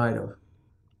she died of.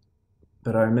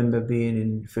 But I remember being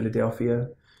in Philadelphia,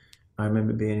 I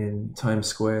remember being in Times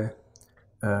Square,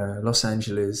 Los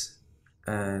Angeles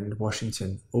and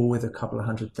Washington, all with a couple of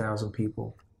 100,000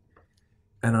 people.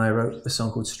 And I wrote a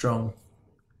song called Strong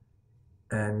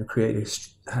and created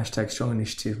a hashtag Strong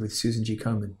Initiative with Susan G.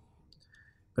 Komen.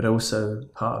 But also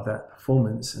part of that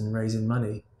performance and raising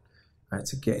money, I had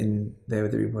to get in there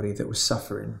with everybody that was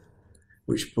suffering,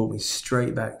 which brought me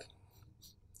straight back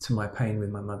to my pain with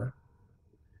my mother.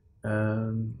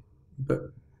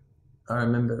 But I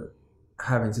remember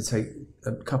having to take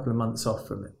a couple of months off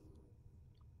from it.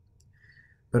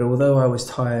 But although I was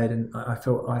tired and I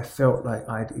felt like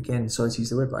I'd, again, sorry to use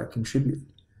the word, but I contributed,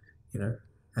 you know.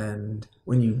 And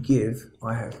when you give,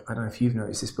 I don't know if you've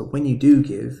noticed this, but when you do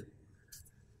give,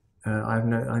 I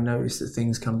noticed that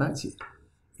things come back to you,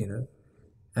 you know.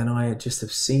 And I just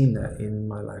have seen that in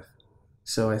my life.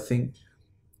 So I think,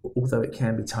 although it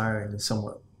can be tiring and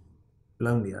somewhat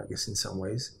lonely, I guess, in some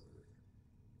ways,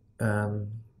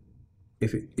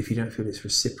 if you don't feel it's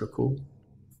reciprocal,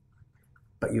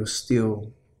 but you're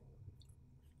still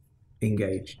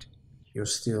engaged, you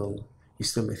still,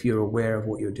 if you're aware of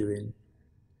what you're doing,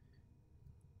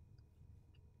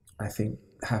 I think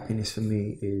happiness for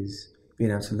me is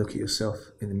being able to look at yourself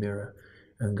in the mirror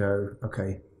and go,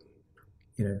 okay,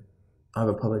 you know, I've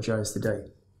apologized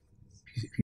today.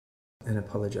 And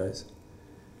apologize.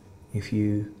 But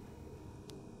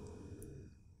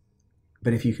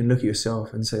if you can look at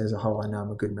yourself and say as a whole, I know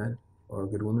I'm a good man or a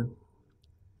good woman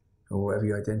or whatever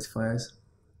you identify as,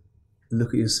 look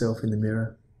at yourself in the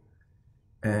mirror,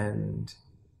 and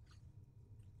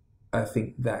I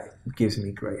think that gives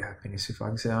me great happiness. If I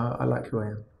can say, I like who I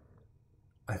am.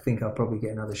 I think I'll probably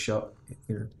get another shot.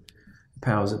 You know, the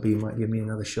powers that be might give me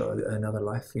another shot at another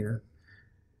life. You know,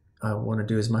 I want to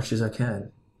do as much as I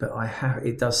can, but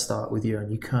it does start with you,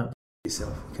 and you can't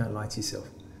yourself. You can't lie to yourself.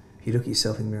 If you look at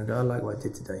yourself in the mirror and go, I like what I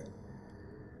did today.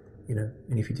 You know,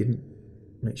 and if you didn't,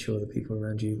 make sure the people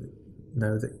around you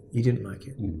know that you didn't like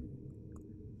it.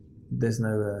 There's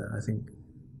no, I think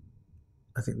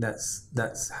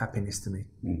that's happiness to me.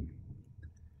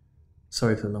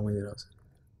 Sorry for the long-winded answer.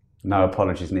 No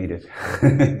apologies needed.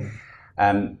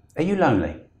 Are you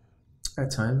lonely? At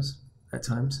times. I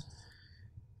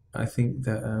think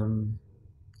that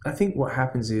I think what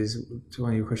happens is, to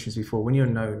one of your questions before, when you're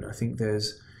known, I think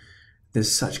there's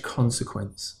such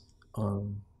consequence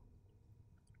on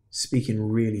speaking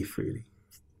really freely.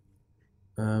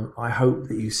 I hope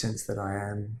that you sense that I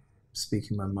am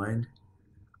speaking my mind,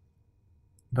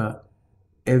 but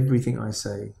everything I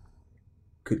say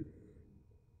could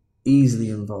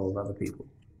easily involve other people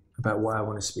about what I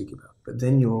want to speak about. But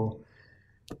then you're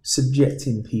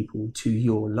subjecting people to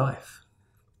your life.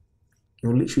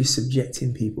 You're literally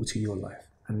subjecting people to your life,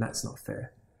 and that's not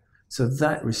fair. So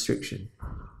that restriction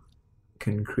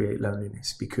can create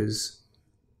loneliness, because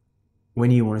when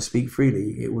you want to speak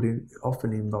freely, it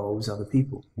often involves other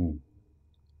people.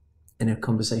 In a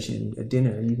conversation at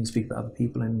dinner, you can speak about other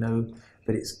people and know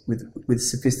that it's with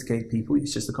sophisticated people,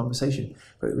 it's just a conversation.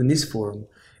 But in this forum,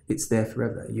 it's there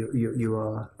forever. You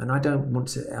are, and I don't want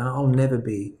to, I'll never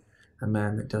be a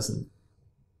man that doesn't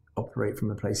operate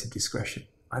from a place of discretion.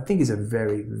 I think it's a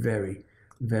very, very,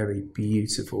 very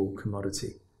beautiful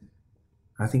commodity.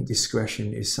 I think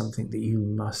discretion is something that you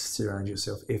must surround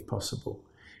yourself, if possible.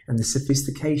 And the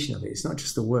sophistication of it, it's not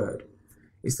just the word,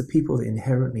 it's the people that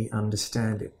inherently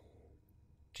understand it.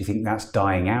 Do you think that's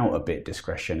dying out a bit,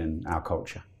 discretion in our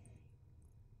culture?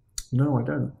 No, I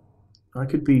don't. I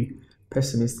could be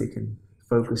pessimistic and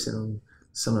focusing on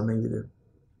some of maybe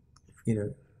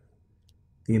the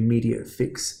immediate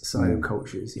fix side of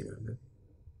cultures,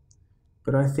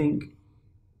 but I think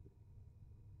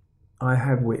I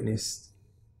have witnessed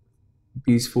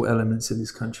beautiful elements of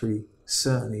this country,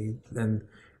 certainly, and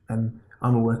I'm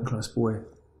a working class boy,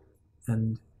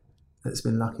 and that's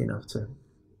been lucky enough to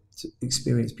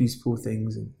experience beautiful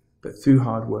things, but through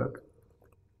hard work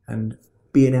and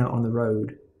being out on the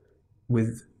road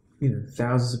with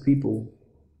thousands of people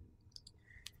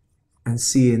and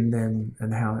seeing them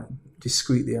and how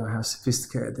discreet they are, how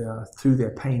sophisticated they are through their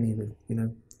pain,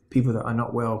 even people that are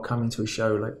not well coming to a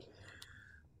show, like,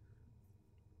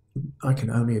 I can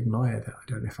only admire that. I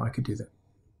don't know if I could do that.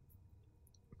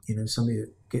 Somebody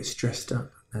that gets dressed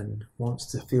up and wants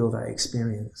to feel that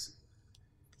experience.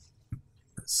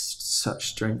 That's such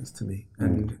strength to me,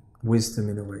 and wisdom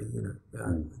in a way,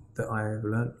 that I have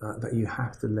learned, that you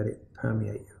have to let it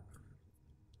permeate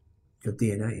your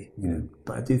DNA.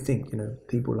 But I do think,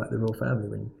 people like the royal family,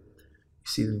 when you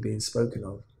see them being spoken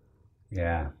of,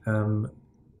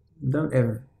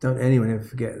 don't anyone ever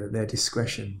forget that their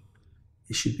discretion,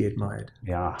 it should be admired.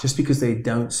 Yeah. Just because they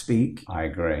don't speak, I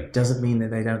agree, doesn't mean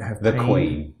that they don't have the pain.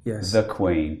 Queen. Yes. The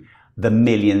Queen. The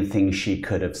million things she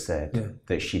could have said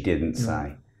that she didn't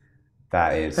say.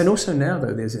 That is. And also now,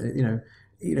 though, there's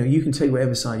you can take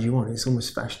whatever side you want. It's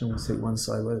almost fashionable to take one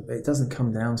side. It doesn't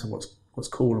come down to what's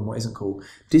cool and what isn't cool.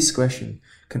 Discretion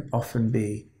can often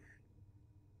be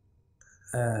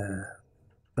a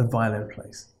violent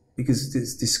place, because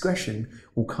this discretion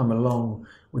will come along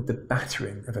with the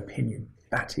battering of opinion.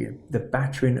 The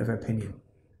battering of opinion.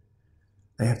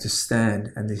 They have to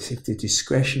stand, and if the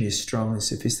discretion is strong and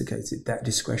sophisticated, that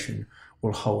discretion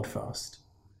will hold fast.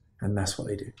 And that's what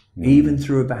they do. Even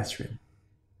through a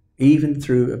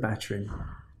battering.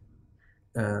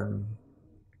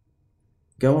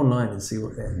 Go online and see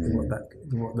what the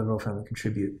royal family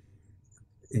contribute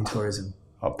in tourism.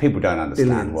 Oh, people don't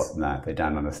understand they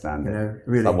don't understand it.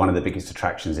 Really. It's like one of the biggest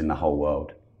attractions in the whole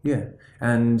world. Yeah.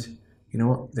 And you know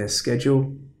what? Their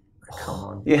schedule, come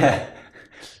on. Yeah.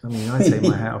 I mean, I take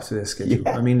my hat off to their schedule.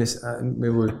 I mean, this, I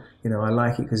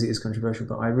like it because it is controversial,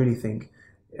 but I really think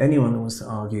anyone that wants to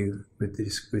argue with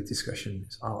discussion,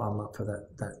 I'm up for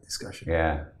that discussion.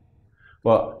 Yeah.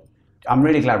 Well, I'm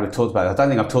really glad we've talked about it. I don't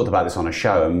think I've talked about this on a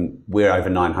show, and we're over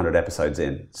 900 episodes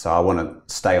in, so I want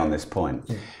to stay on this point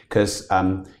because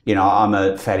you know, I'm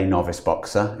a fairly novice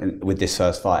boxer with this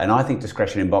first fight, and I think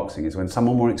discretion in boxing is when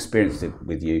someone more experienced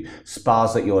with you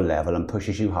spars at your level and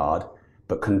pushes you hard,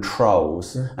 but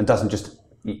controls and doesn't just,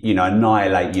 you know,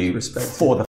 annihilate you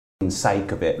for the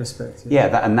sake of it.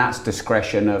 And that's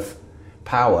discretion of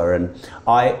power. And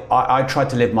I tried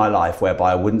to live my life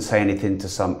whereby I wouldn't say anything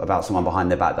to about someone behind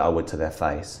their back that I would to their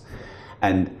face.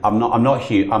 And I'm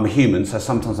a human, so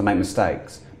sometimes I make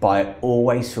mistakes, but I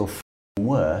always feel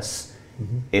worse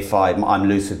if I'm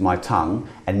loose with my tongue,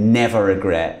 and never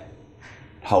regret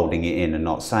holding it in and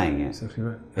not saying it. Exactly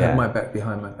right. Have my back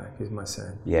behind my back is my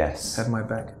saying. Yes. Have my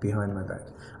back behind my back.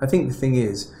 I think the thing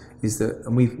is that,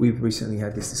 and we've recently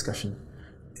had this discussion,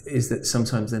 is that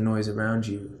sometimes the noise around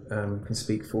you can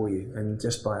speak for you, and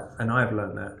I've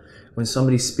learned that when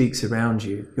somebody speaks around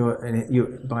you, you're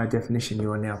by definition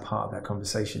you are now part of that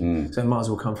conversation. So it might as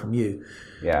well come from you.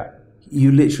 Yeah.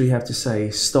 You literally have to say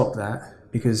stop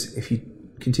that, because if you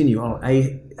continue, I'll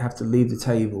have to leave the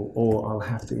table, or I'll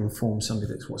have to inform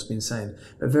somebody that's what's been saying.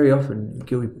 But very often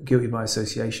guilty by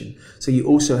association. So you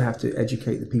also have to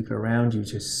educate the people around you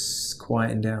to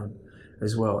quieten down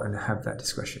as well and have that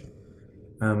discretion.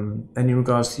 And in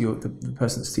regards to the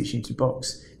person that's teaching you to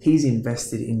box, he's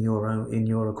invested in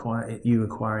you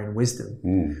acquiring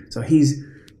wisdom. So he's,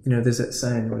 you know, there's that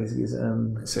saying,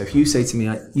 so if you say to me,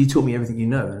 you taught me everything you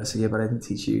know, and I say, yeah, but I didn't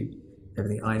teach you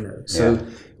everything I know. So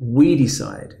we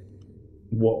decide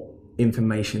what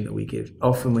information that we give.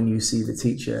 Often when you see the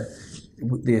teacher,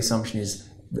 the assumption is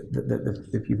that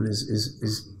the pupil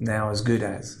is now as good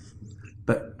as.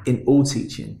 But in all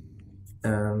teaching,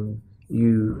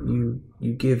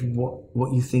 you give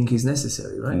what you think is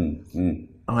necessary, right?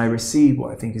 I receive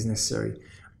what I think is necessary.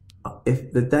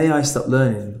 If the day I stop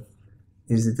learning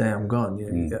is the day I'm gone,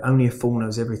 you know, only a fool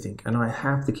knows everything, and I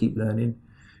have to keep learning.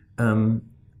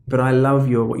 But I love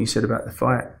what you said about the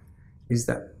fight, is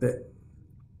that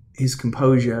his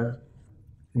composure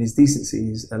and his decency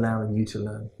is allowing you to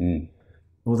learn.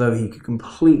 Although he could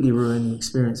completely ruin the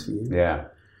experience for you. Yeah,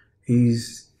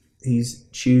 he's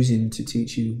choosing to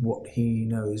teach you what he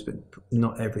knows, but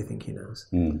not everything he knows.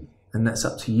 And that's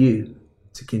up to you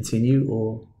to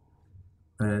continue,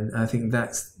 and I think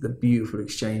that's the beautiful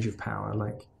exchange of power.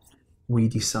 Like, we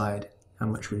decide how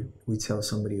much we tell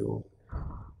somebody or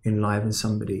enliven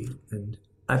somebody. And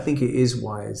I think it is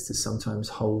wise to sometimes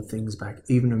hold things back,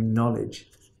 even of knowledge,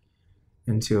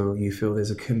 until you feel there's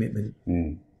a commitment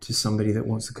to somebody that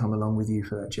wants to come along with you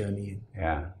for that journey.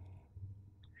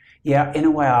 Yeah, in a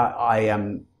way,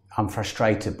 I'm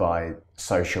frustrated by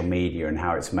social media and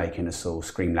how it's making us all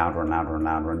scream louder and louder and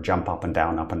louder and jump up and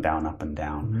down, up and down, up and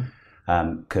down.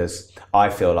 Because I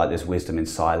feel like there's wisdom in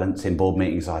silence. In board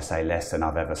meetings, I say less than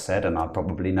I've ever said, and I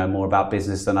probably know more about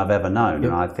business than I've ever known.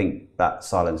 And I think that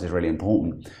silence is really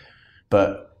important.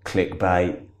 But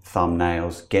clickbait,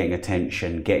 thumbnails, getting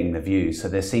attention, getting the views. So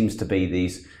there seems to be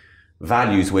these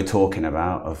values we're talking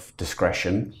about of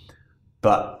discretion,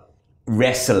 but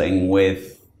wrestling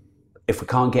with, if we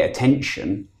can't get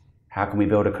attention, how can we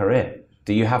build a career?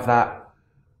 Do you have that?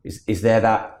 Is there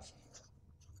that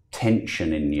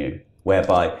tension in you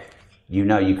whereby you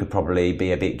know you could probably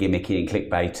be a bit gimmicky and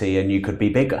clickbaity and you could be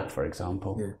bigger, for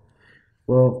example? Yeah.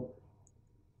 Well,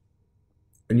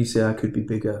 when you say I could be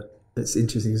bigger, that's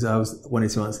interesting, because I was wanting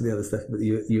to answer the other stuff, but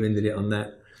you ended it on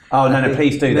that. Oh, no,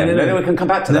 please do that. No, we can come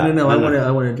back to that. No,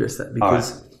 I want to address that,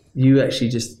 because you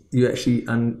actually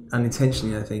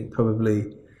unintentionally, I think,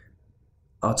 probably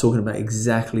are talking about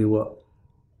exactly what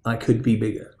I could be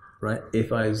bigger, right?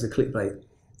 If I was the clickbait.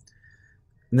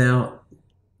 Now,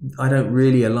 I don't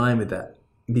really align with that,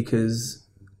 because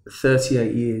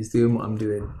 38 years doing what I'm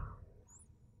doing,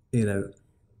 you know,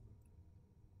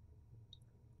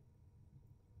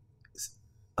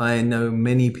 I know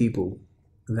many people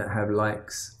that have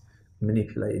likes,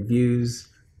 manipulated views,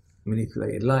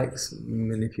 manipulated likes,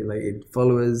 manipulated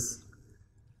followers,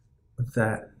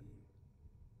 that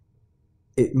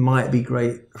it might be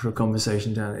great for a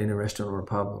conversation down in a restaurant or a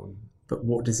pub, but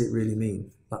what does it really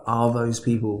mean? Like,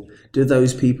 do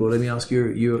those people, let me ask your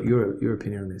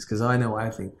opinion on this, because I know what I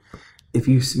think. If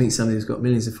you meet somebody who's got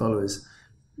millions of followers,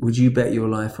 would you bet your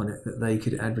life on it that they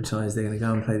could advertise they're going to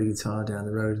go and play the guitar down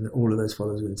the road and all of those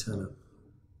followers are going to turn up?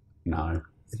 No,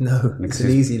 it's an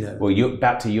easy no. Well,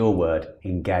 back to your word,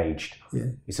 engaged. Yeah.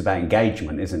 It's about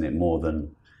engagement, isn't it, more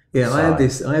than Yeah,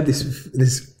 size. I have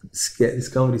this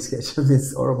comedy sketch of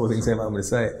this horrible thing, so I'm going to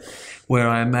say it, where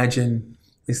I imagine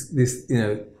this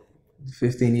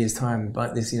 15 years time,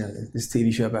 this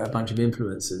TV show about a bunch of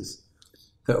influencers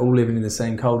that are all living in the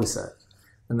same cul-de-sac.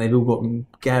 and they've all got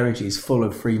garages full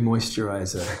of free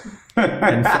moisturiser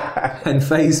and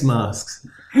face masks,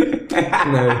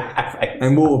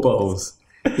 and water bottles.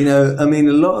 I mean,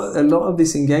 a lot of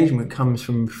this engagement comes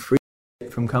from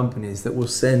from companies that will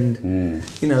send,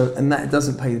 and that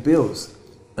doesn't pay the bills.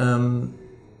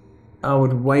 I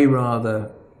would way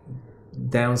rather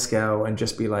downscale and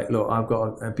just be like, look, I've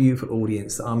got a beautiful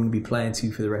audience that I'm going to be playing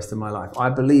to for the rest of my life. I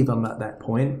believe I'm at that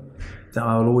point that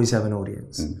I will always have an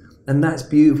audience. And that's a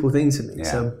beautiful thing to me.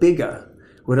 So bigger,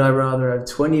 would I rather have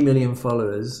 20 million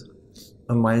followers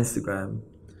on my Instagram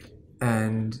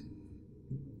and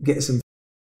get some,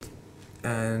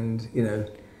 and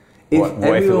what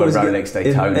if it were Rolex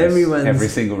Daytona? Every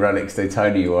single Rolex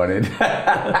Daytona you wanted.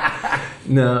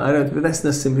 No, I don't. But that's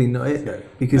not simply not it, though,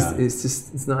 because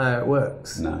it's not how it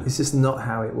works. No. It's just not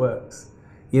how it works.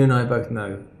 You and I both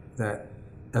know that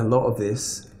a lot of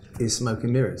this is smoke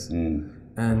and mirrors,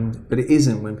 but it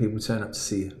isn't when people turn up to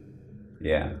see you.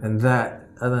 Yeah. And that,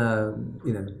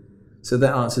 so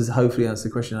that hopefully answers the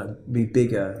question. I'd be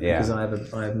bigger because I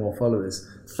have more followers.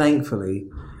 Thankfully,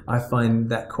 I find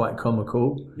that quite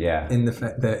comical. Yeah. In the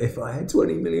fact that if I had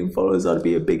 20 million followers, I'd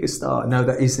be a bigger star. No,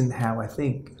 that isn't how I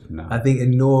think. No. I think,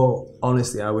 in all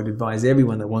honesty, I would advise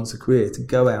everyone that wants a career to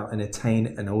go out and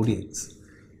attain an audience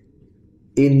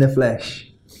in the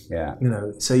flesh. Yeah.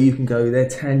 So you can go, they're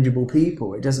tangible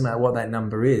people. It doesn't matter what that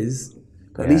number is,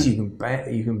 but at least you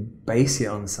can base it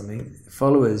on something.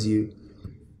 Followers,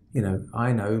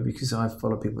 I know because I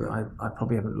follow people that I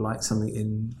probably haven't liked something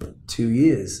in 2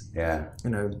 years. Yeah.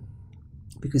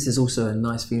 Because there's also a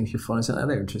nice feeling if you're following something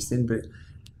they're interested in, but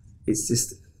it's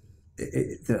just,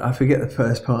 I forget the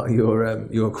first part of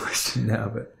your question now.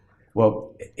 But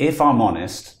well, if I'm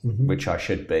honest, which I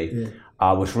should be,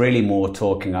 I was really more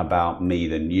talking about me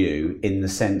than you, in the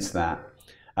sense that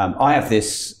I have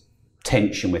this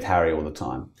tension with Harry all the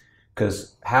time.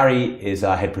 Because Harry is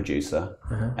our head producer,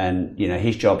 and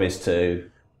his job is to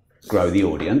grow the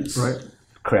audience,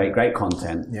 create great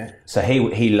content. Yeah. So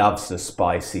he loves the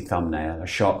spicy thumbnail, a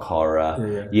shock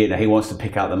horror. Yeah. He wants to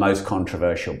pick out the most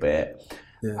controversial bit,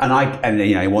 and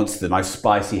he wants the most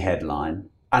spicy headline.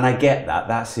 And I get that.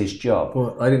 That's his job.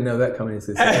 Well, I didn't know that coming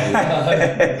into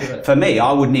this. For me,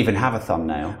 I wouldn't even have a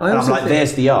thumbnail. I'm like,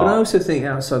 there's the art. But I also think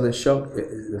outside the shock,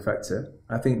 the factor,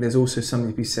 I think there's also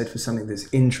something to be said for something that's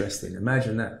interesting.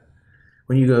 Imagine that.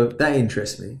 When you go, that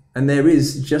interests me. And there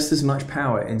is just as much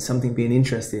power in something being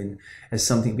interesting as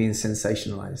something being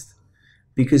sensationalized.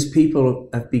 Because people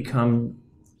have become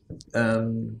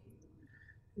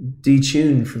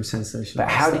detuned from sensationalized. But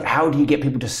how do you get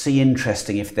people to see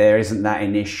interesting if there isn't that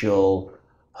initial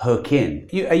hook in?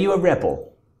 Are you a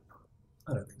rebel?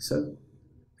 I don't think so.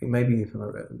 I think maybe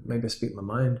I speak my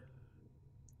mind.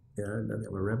 I don't think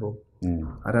I'm a rebel.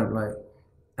 I don't like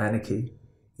anarchy.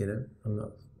 I'm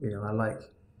not. I like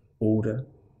order.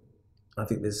 I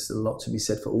think there's a lot to be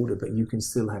said for order, but you can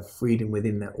still have freedom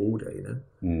within that order.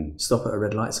 Stop at a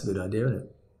red light's a good idea, isn't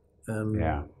it?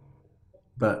 Yeah.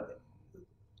 But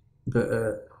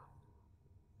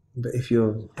if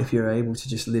you're able to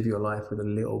just live your life with a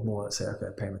little more, say, okay,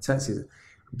 I pay my taxes,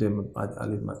 I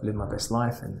live my best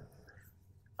life, and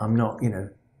I'm not,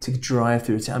 to drive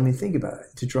through a town. I mean, think about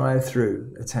it. To drive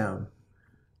through a town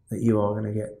that you are going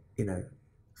to get,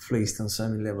 fleeced on so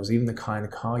many levels, even the kind of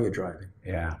car you're driving.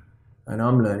 Yeah. And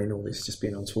I'm learning all this just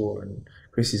being on tour, and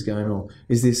Chris is going,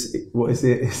 is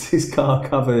this car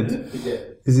covered? Yeah.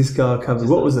 Is this car covered?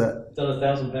 What was that? Done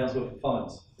 £1,000 worth of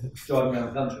fines driving around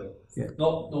the country. Yeah.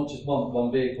 Not just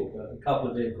one vehicle, but a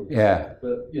couple of vehicles. Yeah.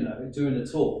 But doing a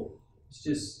tour, it's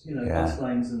just bus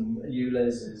lanes and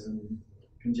ULEZs and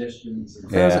congestions.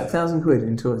 And £1,000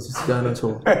 in tours, just going on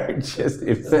tour. And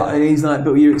he's like,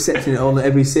 but you're accepting it on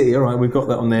every city. All right, we've got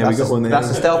that on there. We've got one there. That's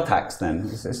a stealth tax then.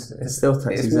 It's stealth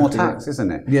tax. It's exactly more tax,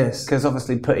 isn't it? Yes. Because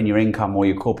obviously putting your income or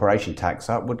your corporation tax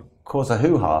up would cause a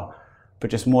hoo-ha. But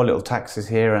just more little taxes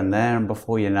here and there, and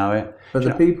before you know it. But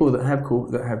the people that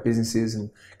have businesses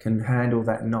and can handle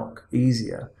that knock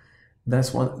easier,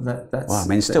 that's one that's. Well, I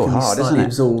mean, it's still hard, isn't it?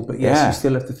 Absorbed, but yes, you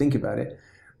still have to think about it.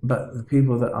 But the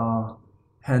people that are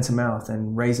hand to mouth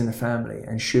and raising a family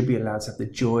and should be allowed to have the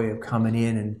joy of coming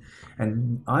in,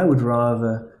 and I would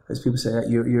rather, as people say,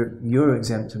 you're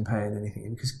exempt from paying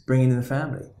anything because bringing in the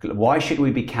family. Why should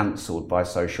we be cancelled by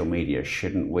social media?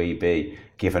 Shouldn't we be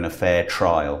given a fair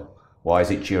trial? Why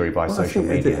is it jury by social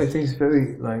media? I think it's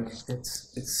very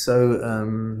it's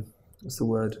so what's the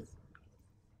word?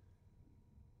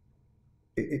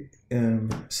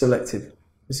 Selective.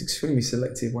 It's extremely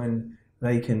selective when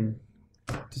they can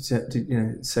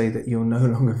say that you're no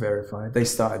longer verified. They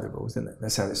started the rules, didn't they?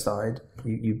 That's how it started.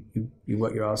 You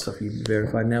work your arse off. You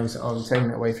verified. Now I'm taking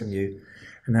that away from you,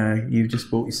 And now you've just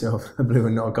bought yourself a blue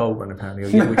and not a gold one, apparently,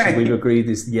 which we've agreed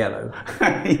is yellow.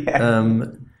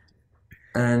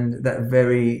 And that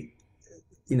very,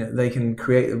 they can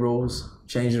create the rules,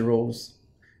 change the rules.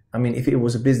 I mean, if it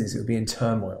was a business, it would be in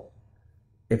turmoil.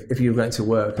 If you were going to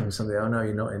work and somebody, oh no,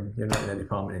 you're not in that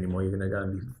department anymore. You're going to go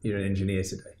and you're an engineer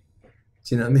today.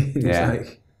 Do you know what I mean? It's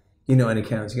like, you're not in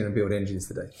accounts. You're going to build engines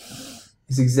today.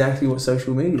 It's exactly what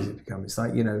social media has become. It's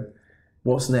like,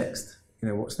 what's next?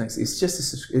 What's next? It's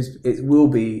just it will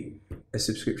be a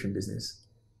subscription business.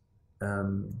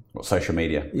 What, social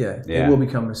media? Yeah, it will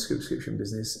become a subscription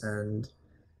business, and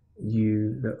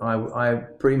I'm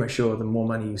pretty much sure the more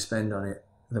money you spend on it,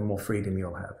 the more freedom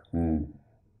you'll have.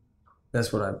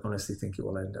 That's what I honestly think it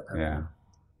will end up having. Yeah.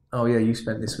 Oh yeah, you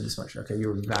spent this for this much. Okay,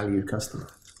 you're a valued customer,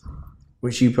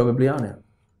 which you probably are now.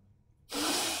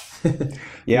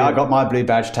 Yeah, I got my blue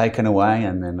badge taken away,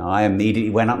 and then I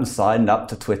immediately went up and signed up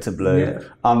to Twitter Blue. Yeah.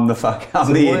 I'm the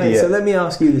idiot. So let me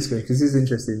ask you this, because this is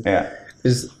interesting. Yeah.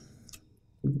 Is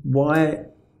why,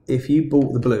 if you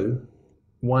bought the blue,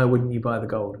 why wouldn't you buy the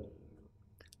gold?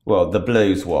 Well, the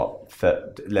blue's what?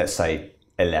 For, let's say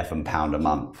 £11 a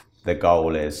month. The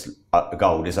gold is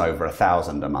over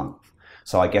 1,000 a month.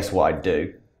 So I guess what I'd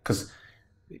do, because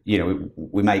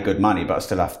we make good money, but I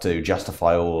still have to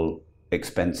justify all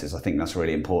expenses. I think that's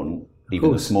really important,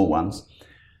 even the small ones.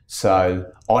 So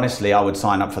honestly, I would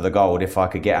sign up for the gold if I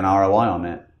could get an ROI on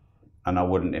it, and I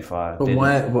wouldn't if I didn't.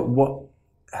 Why? What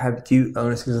have you?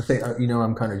 Honestly, because I think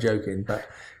I'm kind of joking, but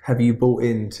have you bought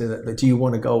into that? Do you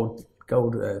want a gold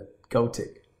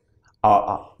tick?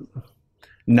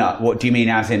 No. What do you mean?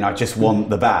 As in, I just want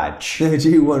the badge? No, do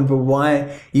you want? But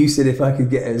why? You said if I could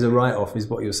get it as a write-off, is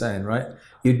what you're saying, right?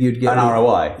 You'd get an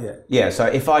ROI. Yeah. Yeah. So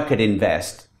if I could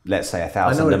invest, let's say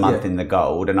 1,000 a month in the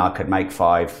gold, and I could make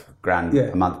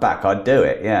 $5,000 a month back, I'd do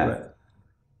it. Yeah. Right.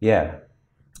 Yeah.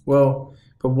 Well,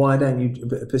 but why don't you?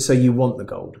 But so you want the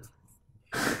gold?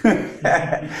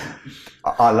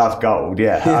 I love gold.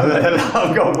 Yeah. I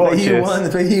love gold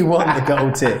watches. But you want the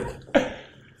gold tick.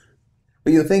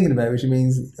 But you're thinking about it, which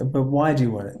means, but why do you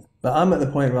want it? But I'm at the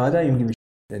point where I don't even give a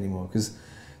shit anymore, because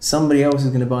somebody else is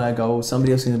going to buy a gold,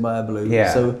 somebody else is going to buy a blue.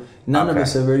 Yeah. So none of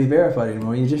us are really verified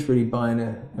anymore. You're just really buying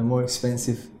a more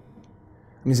expensive,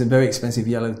 it's a very expensive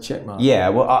yellow check mark. Yeah,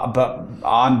 well, but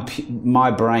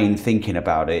my brain thinking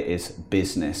about it is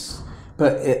business.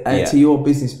 But to your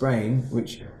business brain,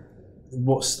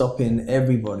 what's stopping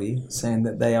everybody saying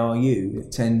that they are you?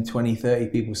 10, 20, 30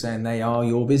 people saying they are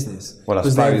your business. Well,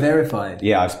 because they're verified.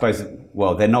 Yeah, I suppose,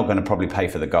 well, they're not going to probably pay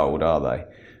for the gold, are they?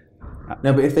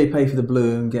 No, but if they pay for the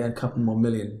blue and get a couple more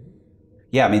million.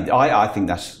 Yeah, I mean, I think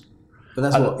that's... But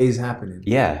that's what is happening.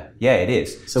 Yeah, it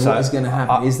is. So what is going to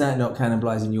happen? Is that not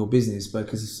cannibalizing your business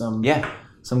because of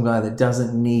some guy that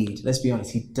doesn't need, let's be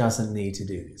honest, he doesn't need to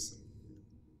do this.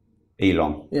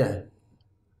 Elon. Yeah.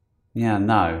 Yeah,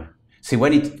 no. See,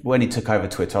 when he took over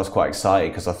Twitter, I was quite excited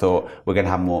because I thought we're going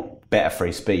to have better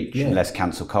free speech and less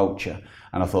cancel culture.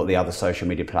 And I thought the other social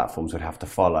media platforms would have to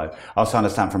follow. I also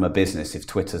understand from a business, if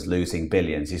Twitter's losing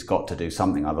billions, he's got to do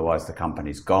something, otherwise the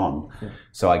company's gone. Yeah.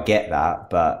 So I get that,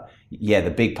 but yeah,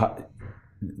 the big part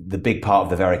of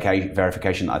the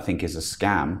verification that I think is a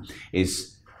scam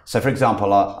is, so for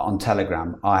example, on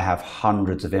Telegram, I have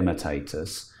hundreds of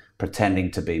imitators pretending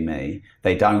to be me.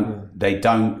 They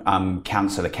don't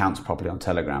cancel accounts properly on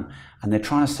Telegram, and they're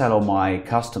trying to sell all my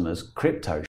customers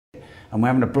crypto shit, and we're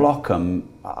having to block them.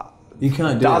 You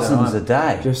can't do dozens a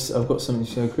day. I've got something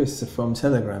to show Chris from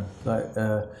Telegram. Like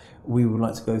we would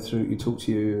like to go through, talk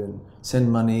to you and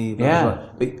send money. Blah, blah, blah.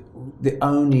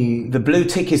 But the blue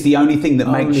tick is the only thing that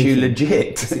makes you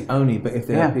legit. It's the only. But if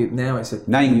they're now it's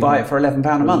now you can buy it for £11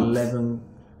 a month. 11.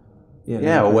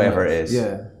 Or whatever it is.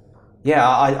 Yeah. Yeah,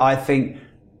 I think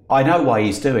I know why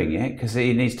he's doing it, because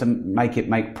he needs to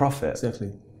make profit.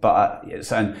 Exactly. But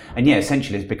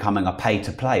essentially it's becoming a pay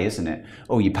to play, isn't it?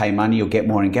 Oh, you pay money, you'll get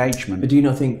more engagement. But do you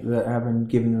not think that having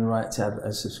given them the right to have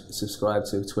subscribe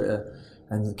to Twitter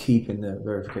and keeping the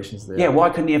verifications there? Yeah, why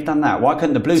couldn't he have done that? Why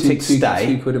couldn't the blue tick stay?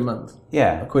 £2 a month.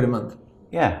 Yeah, £1 a month.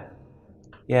 Yeah,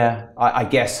 yeah. I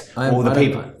guess all the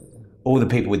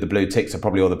people with the blue ticks are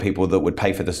probably all the people that would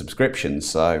pay for the subscriptions.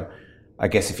 So I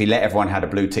guess if you let everyone have a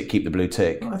blue tick, keep the blue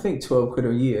tick. I think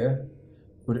 £12 a year,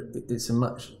 it's a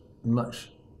much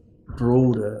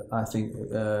broader, I think,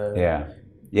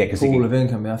 pool of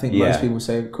income. I think most people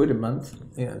say £1 a month,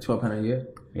 £12 a year.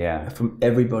 Yeah. From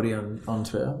everybody on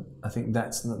Twitter. I think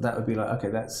that would be like, okay,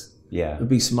 it would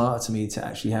be smarter to me to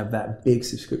actually have that big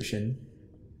subscription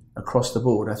across the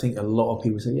board. I think a lot of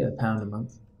people say, £1 a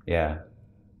month. Yeah.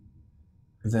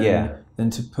 Than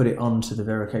to put it onto the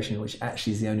verification, which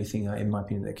actually is the only thing, in my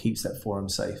opinion, that keeps that forum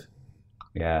safe.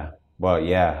 Yeah. Well,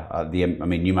 yeah. I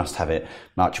mean, you must have it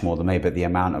much more than me, but the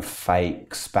amount of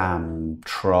fake, spam,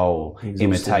 troll,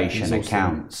 imitation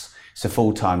accounts. It's a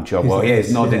full-time job. Well, yeah,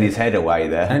 he's nodding his head away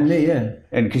there. And me, yeah.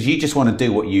 And because you just want to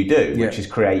do what you do, which is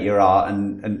create your art,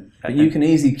 but you can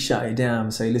easily shut it down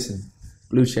and say, listen,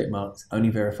 blue check marks, only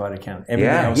verified account.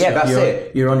 Everything else, that's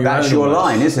it. You're on your own. That's your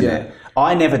line, isn't it?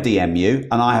 I never DM you,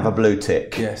 and I have a blue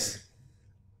tick. Yes.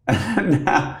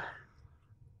 Yeah,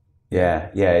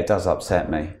 it does upset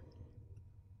me.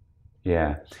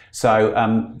 Yeah. So,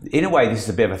 in a way, this is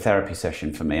a bit of a therapy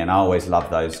session for me, and I always love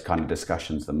those kind of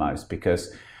discussions the most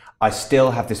because I still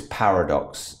have this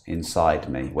paradox inside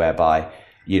me whereby,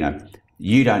 you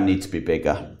don't need to be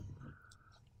bigger.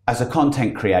 As a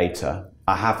content creator,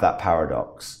 I have that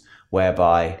paradox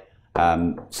whereby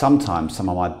sometimes some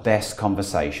of my best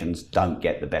conversations don't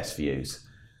get the best views.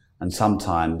 And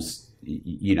sometimes,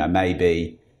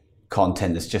 maybe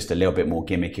content that's just a little bit more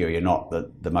gimmicky or you're not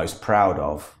the most proud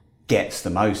of gets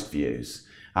the most views.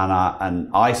 And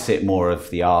I sit more of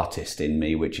the artist in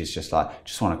me, which is just like,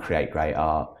 just want to create great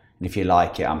art. And if you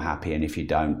like it, I'm happy. And if you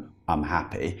don't, I'm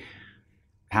happy.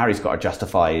 Harry's got to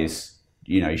justify his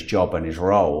job and his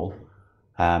role.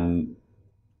 I've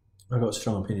got a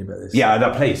strong opinion about this. Yeah,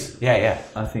 no, please. Yeah.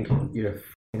 I think you're a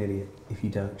f***ing idiot if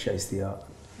you don't chase the art.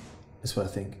 That's what I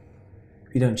think.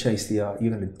 If you don't chase the art,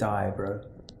 you're going to die, bro.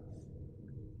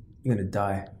 You're going to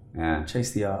die. Yeah.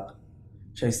 Chase the art.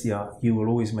 Chase the art. You will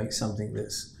always make something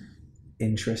that's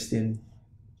interesting.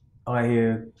 I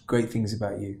hear great things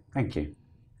about you. Thank you.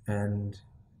 And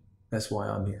that's why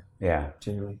I'm here. Yeah.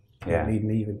 Genuinely. Yeah. You need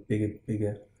me even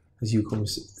bigger, as you call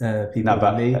people. No,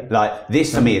 but me. like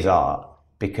this to me is art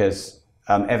because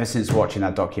ever since watching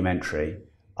that documentary,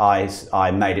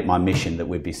 I made it my mission that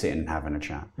we'd be sitting and having a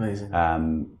chat. Amazing.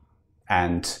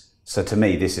 And so to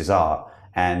me, this is art.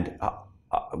 And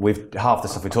with half the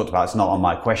stuff we talked about, it's not on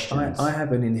my questions. I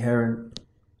have an inherent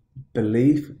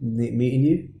belief meeting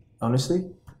you,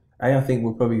 honestly. I think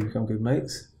we'll probably become good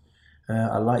mates.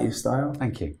 I like your style.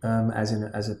 Thank you. As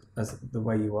the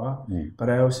way you are. But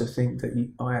I also think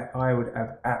that I would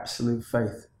have absolute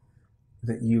faith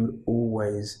that you would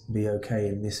always be okay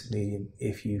in this medium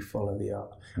if you follow the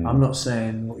art. I'm not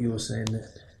saying what you're saying,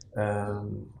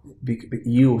 but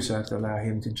you also have to allow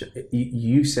him to.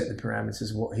 You set the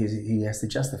parameters of what he has to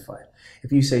justify.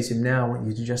 If you say to him, now I want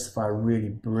you to justify a really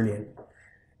brilliant,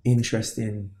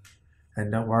 interesting,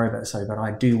 and don't worry about but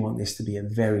I do want this to be a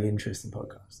very interesting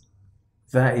podcast.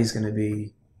 That is going to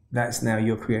be, that's now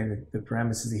you're creating the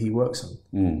parameters that he works on.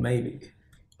 Maybe.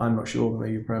 I'm not sure, but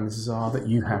maybe your parameters are that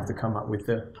you have to come up with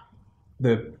the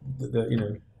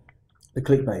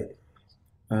clickbait.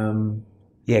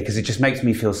 Yeah, because it just makes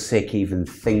me feel sick even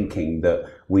thinking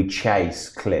that we chase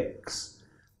clicks.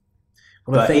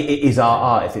 Well, but it is our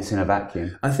art if it's in a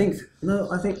vacuum. I don't know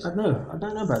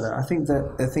about that.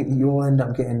 I think you'll end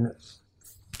up getting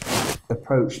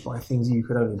approached by things you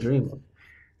could only dream of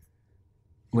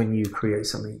when you create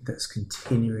something that's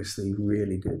continuously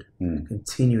really good,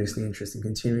 continuously interesting,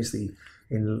 continuously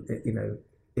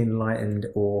enlightened,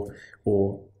 or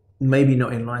maybe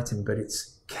not enlightened, but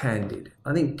it's candid.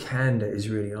 I think candor is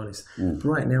really honest.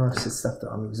 Right now I've said stuff that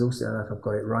I'm exhausted. I don't know if I've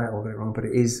got it right or got it wrong, but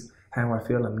it is how I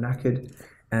feel. I'm knackered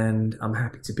and I'm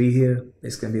happy to be here.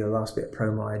 It's going to be the last bit of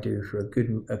promo I do for a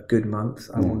good month.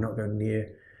 I will not go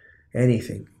near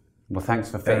anything. Well, thanks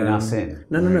for fitting us in.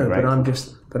 No,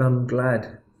 but I'm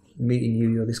glad meeting you.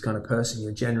 You're this kind of person.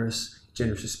 You're generous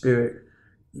of spirit.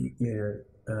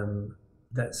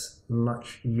 That's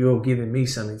much. You're giving me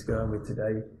something to go on with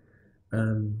today,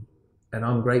 and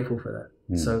I'm grateful for that.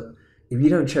 So if you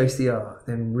don't chase the art,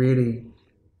 then really,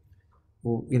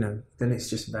 then it's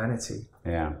just vanity.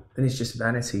 Yeah. Then it's just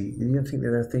vanity. You don't think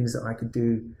there are things that I could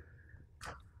do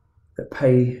that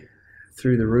pay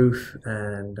through the roof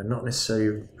and are not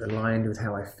necessarily aligned with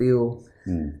how I feel?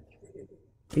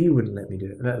 He wouldn't let me do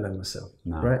it, let alone myself.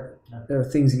 No. Right? No. There are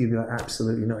things that you'd be like,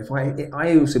 absolutely not. If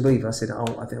I also believe, if I said, I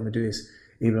think I'm gonna do this,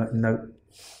 he'd be like, no.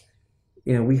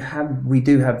 We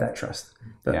do have that trust,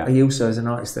 but he also, as an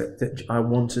artist, that I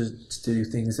want to do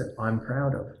things that I'm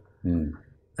proud of,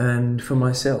 and for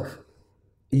myself.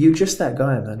 You're just that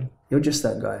guy, man. You're just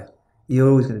that guy. You're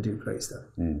always going to do great stuff.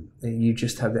 And you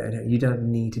just have that. You don't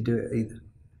need to do it either.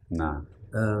 No.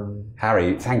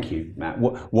 Harry, thank you, Matt.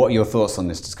 What are your thoughts on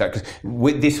this discussion?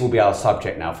 Because this will be our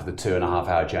subject now for the 2.5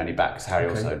 hour journey back, because Harry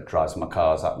also drives my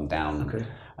cars up and down. Okay.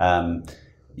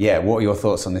 What are your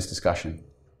thoughts on this discussion?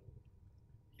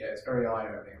 Yeah, it's very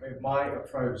eye-opening. I mean, my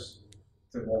approach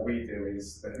to what we do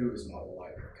is the Hooters model.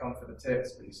 Like, come for the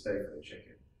tips, but you stay for the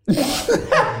chicken.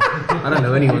 I don't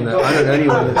know anyone that. I don't know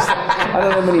anyone that's. I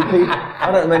don't know many people.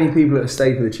 I don't know many people that have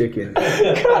stayed for the chicken.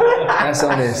 That's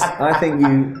honest. I think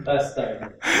you. That's staying.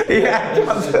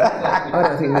 Yeah. I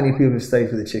don't think many people have stayed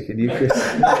for the chicken. You, Chris?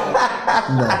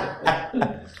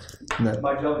 No.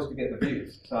 My job is to get the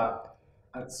views. So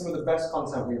some of the best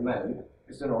content we've made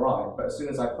is doing alright, but as soon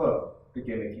as I put the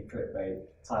gimmicky clickbait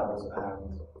titles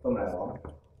and thumbnail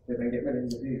on, they then get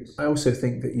millions of views. I also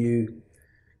think that you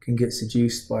can get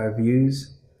seduced by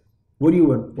views. What do you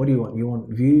want? What do you want? You want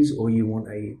views, or you want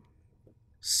a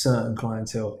certain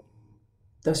clientele?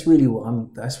 That's really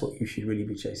what that's what you should really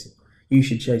be chasing. You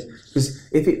should chase, because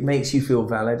if it makes you feel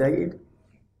validated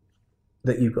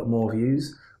that you've got more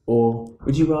views, or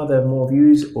would you rather have more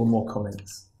views or more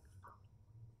comments?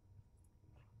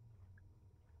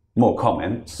 More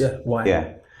comments. Yeah. Why?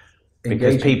 Yeah.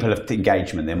 Because people have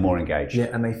engagement, they're more engaged. Yeah,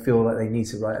 and they feel like they need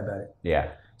to write about it.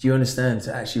 Yeah. Do you understand?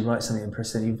 To actually write something and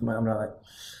press send, I'm like,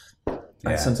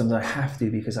 sometimes I have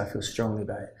to because I feel strongly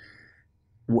about it.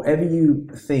 Whatever you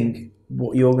think,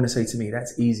 what you're going to say to me,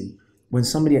 that's easy. When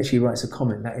somebody actually writes a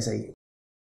comment, that is a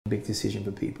big decision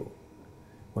for people.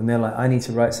 When they're like, I need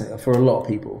to write something, for a lot of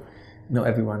people, not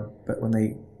everyone, but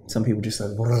some people just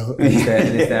like, and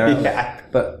it's there. Yeah.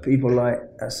 But people like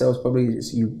ourselves, probably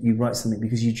you write something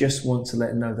because you just want to let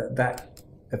them know that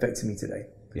affected me today.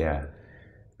 Yeah.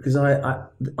 Because I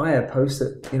had posts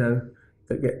that,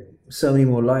 that get so many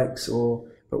more likes,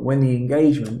 but when the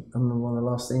engagement, I remember one of the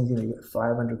last things, you get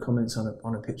 500 comments on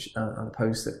a pitch on a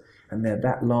post and they're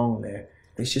that long there.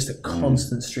 It's just a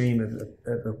constant stream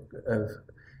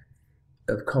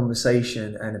of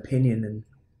conversation and opinion. And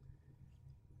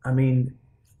I mean,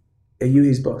 are you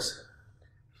his boss?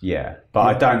 Yeah, but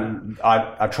I don't.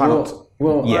 I try not to.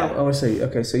 Well, yeah. I would say,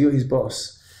 okay, so you're his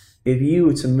boss. If you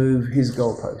were to move his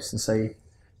goalposts and say,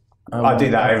 I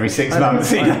do that every 6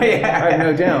 months. I have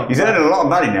no doubt. He's earning a lot of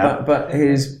money now. But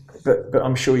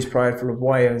I'm sure he's prideful of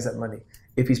why he earns that money.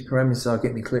 If his parameters are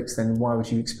getting clicks, then why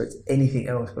would you expect anything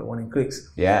else but wanting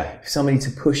clicks? Yeah. If somebody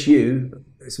to push you,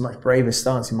 it's a much braver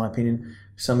stance, in my opinion.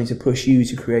 Somebody to push you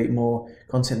to create more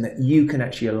content that you can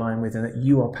actually align with and that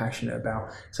you are passionate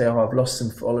about. Say, I've lost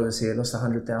some followers here, lost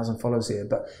 100,000 followers here,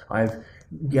 but I've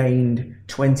gained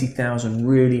 20,000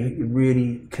 really,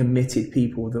 really committed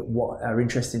people that are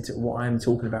interested in what I'm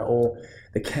talking about, or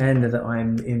the candor that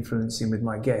I'm influencing with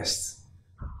my guests.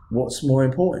 What's more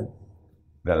important?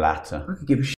 The latter. I could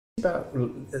give a shit about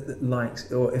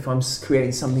likes, or if I'm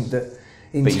creating something that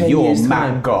in but 10 you're years' Matt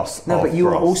time. Goss. No, but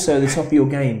you're also the top of your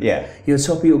game. Yeah. You're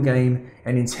top of your game,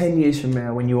 and in 10 years from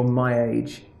now, when you're my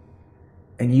age,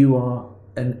 and you are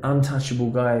an untouchable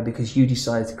guy because you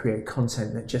decided to create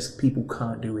content that just people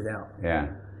can't do without. Yeah.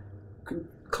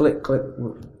 Click,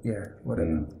 yeah,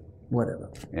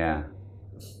 whatever. Yeah.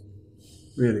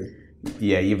 Really.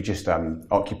 Yeah, you've just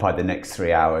occupied the next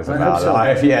 3 hours of I hope our so.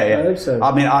 life. Yeah. I hope so.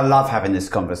 I mean, I love having this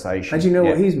conversation. And do you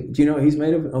know what he's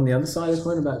made of on the other side of the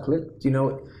coin about Click? Do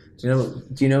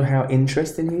you know how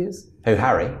interesting he is? Who,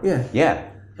 Harry? Yeah. Yeah.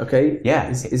 Okay. Yeah.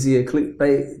 Is he a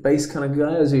click-based kind of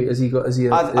guy, or is he a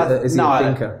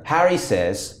thinker? Harry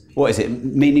says, what is it?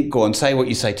 Meaning, go on, say what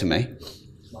you say to me.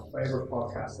 My favourite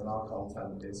podcast and our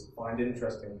content is find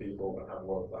interesting people and have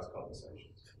world-class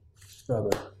conversations.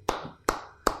 Bravo.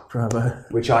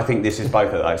 Which I think this is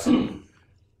both of those.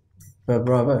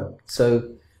 Bravo.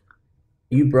 So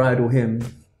you bridle him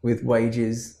with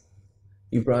wages.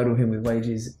 You bridle him with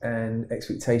wages and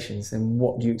expectations. And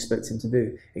what do you expect him to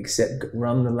do? Except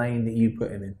run the lane that you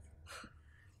put him in.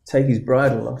 Take his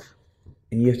bridle off,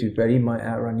 and you have to be ready. He might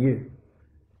outrun you,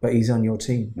 but he's on your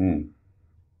team. Mm.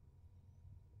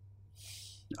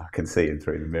 I can see him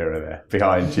through the mirror there,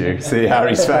 behind you. See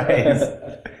Harry's face.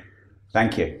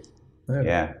 Thank you. No.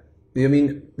 Yeah. I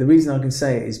mean, the reason I can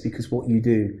say it is because what you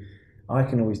do, I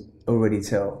can already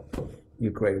tell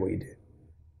you're great at what you do.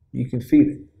 You can feel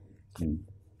it. Mm.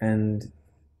 And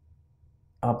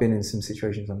I've been in some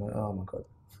situations I'm like, oh my God.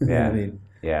 Yeah. You know what I mean?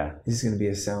 Yeah. This is going to be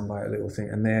a soundbite, a little thing.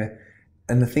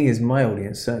 And the thing is, my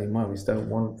audience, certainly my audience, don't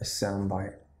want a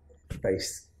soundbite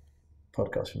based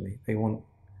podcast from me. They want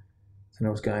to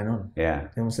know what's going on. Yeah.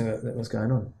 They want to know what's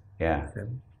going on. Yeah. You know?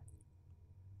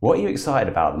 What are you excited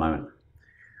about at the moment?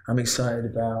 I'm excited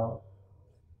about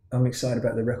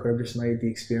the record I've just made, the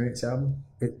Experience album.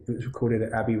 It was recorded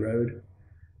at Abbey Road.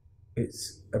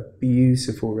 It's a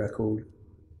beautiful record.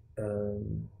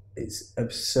 It's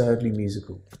absurdly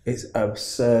musical. And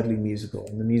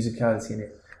the musicality in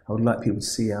it, I would like people to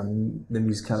see the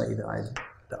musicality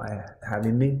that I have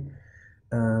in me.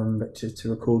 But to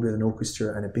record with an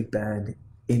orchestra and a big band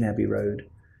in Abbey Road,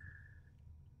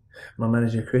 My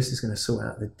manager Chris is going to sort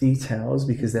out the details,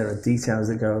 because there are details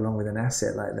that go along with an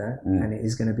asset like that, and it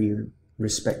is going to be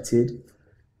respected.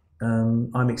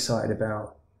 I'm excited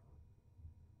about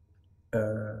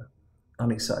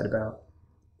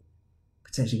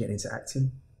potentially getting into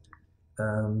acting.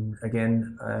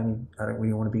 Again, I don't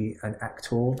really want to be an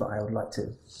actor, but I would like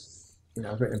to.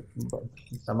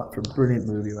 I'm up for a brilliant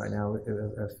movie right now,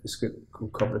 a script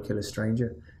called Cobbler Killer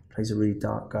Stranger. Plays a really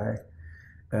dark guy,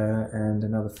 and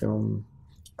another film.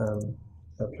 I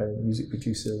play a music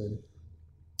producer, and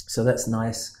so that's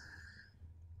nice.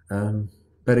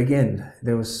 But again,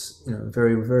 there was a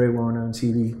very, very well-known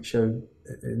TV show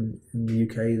in the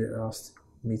UK that asked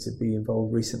me to be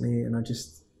involved recently, and I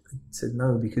just said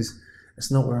no, because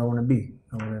it's not where I want to be.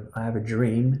 I have a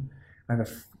dream. I have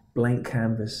a blank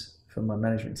canvas for my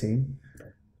management team,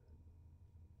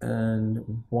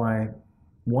 and why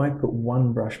put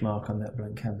one brush mark on that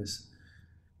blank canvas?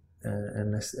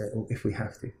 Unless if we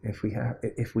have to, if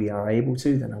we are able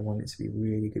to, then I want it to be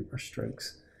really good brush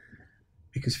strokes,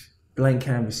 because blank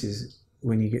canvases,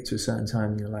 when you get to a certain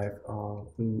time in your life, are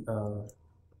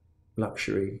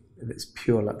luxury. It's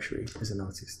pure luxury as an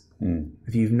artist.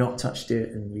 If you've not touched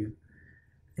it, and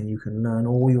you can learn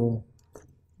all your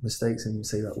mistakes and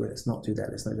say, like, well, let's not do that,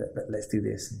 let's not do that, but let's do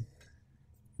this,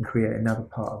 and create another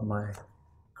part of my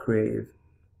creative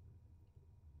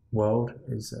world.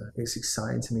 It's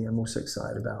exciting to me. I'm also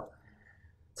excited about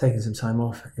taking some time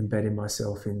off, embedding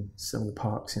myself in some of the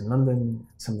parks in London,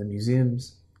 some of the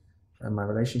museums, and my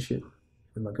relationship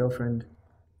with my girlfriend,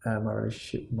 my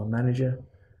relationship with my manager.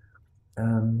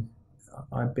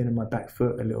 I've been on my back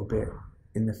foot a little bit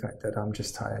in the fact that I'm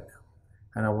just tired now,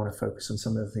 and I want to focus on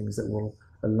some of the things that will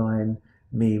align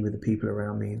me with the people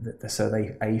around me, so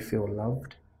they A, feel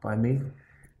loved by me,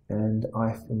 and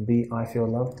I feel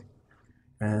loved,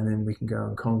 and then we can go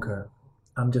and conquer.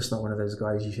 I'm just not one of those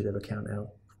guys you should ever count out,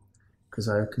 because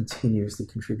I continuously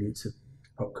contribute to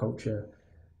pop culture.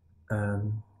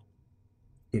 In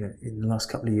the last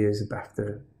couple of years, a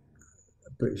BAFTA, a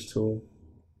British tour,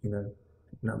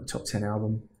 top 10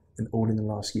 album, and all in the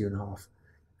last year and a half,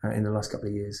 in the last couple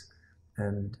of years.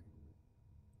 And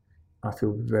I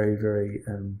feel very, very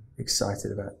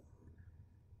excited about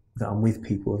that. I'm with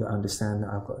people that understand that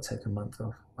I've got to take a month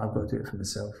off. I've got to do it for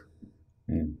myself.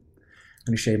 I'm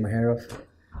going to shave my hair off,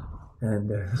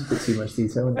 and it's a bit too much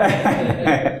detail.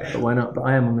 But why not? But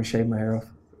I am going to shave my hair off.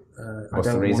 What's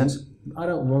the reason? I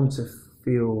don't want to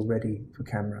feel ready for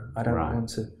camera. I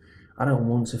don't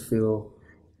want to feel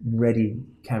ready,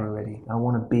 camera ready. I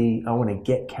want to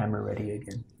get camera ready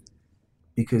again,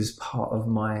 because part of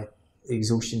my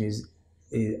exhaustion is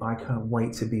I can't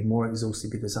wait to be more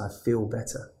exhausted, because I feel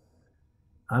better.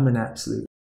 I'm an absolute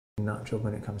nut job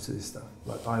when it comes to this stuff.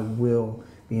 Like, I will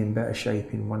be in better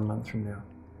shape in 1 month from now,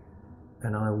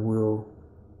 and I will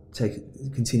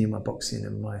continue my boxing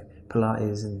and my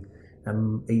Pilates and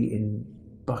eating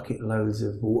bucket loads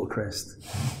of watercress,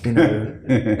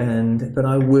 but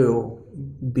I will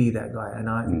be that guy,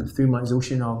 and through my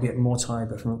exhaustion I'll get more tired,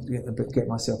 but get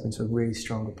myself into a really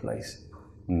stronger place.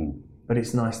 But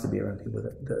it's nice to be around people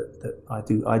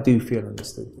that I do feel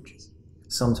understood, which is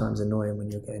sometimes annoying when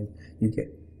you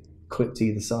get clipped to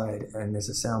either side and there's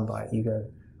a sound bite. You go,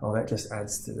 oh, that just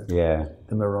adds to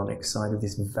the moronic side of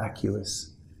this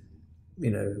vacuous,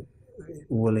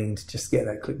 willing to just get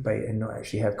that clickbait and not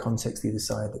actually have context either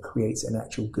side that creates an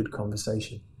actual good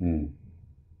conversation.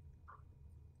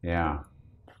 Yeah.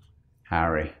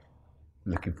 Harry,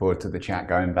 looking forward to the chat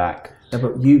going back. No,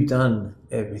 but you've done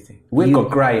everything. We've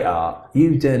got great art.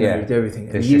 You've done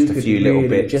everything. There's and just a few little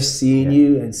bits. Just seeing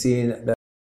you and seeing that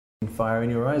fire in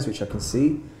your eyes, which I can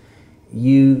see,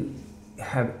 you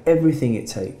have everything it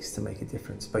takes to make a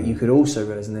difference. But you could also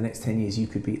realize in the next 10 years, you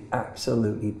could be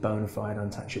absolutely bona fide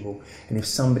untouchable. And if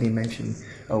somebody mentioned,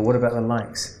 oh, what about the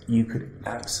likes? You could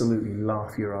absolutely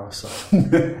laugh your ass off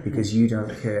because you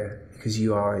don't care, because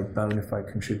you are a bona fide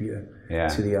contributor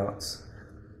to the arts.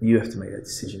 You have to make that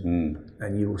decision.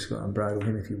 And you've also got to unbridle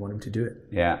him if you want him to do it.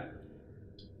 Yeah.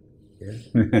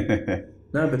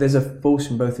 No, but there's a force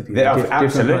in both of you.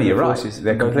 Absolutely, you're right.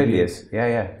 There completely is.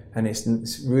 Yeah. And it's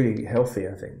really healthy,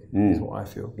 I think, is what I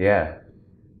feel. Yeah.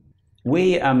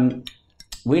 We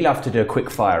love to do a quick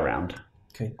fire round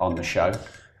on the show.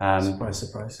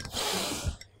 Surprise.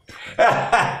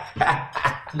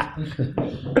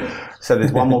 So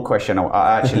there's one more question. I'm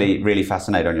actually really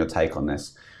fascinated on your take on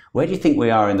this. Where do you think we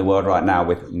are in the world right now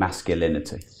with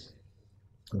masculinity?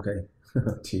 Okay.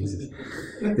 Jesus.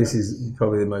 This is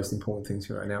probably the most important thing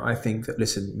to me right now. I think that,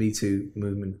 listen, Me Too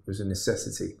movement was a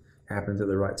necessity. It happened at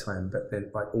the right time, but then,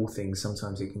 like all things,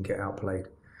 sometimes it can get outplayed.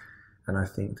 And I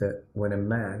think that when a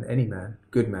man, any man,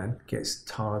 good man, gets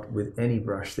tarred with any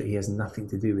brush that he has nothing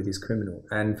to do with is criminal,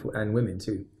 and women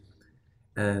too.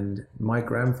 And my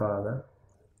grandfather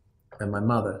and my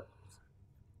mother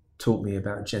taught me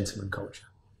about gentleman culture.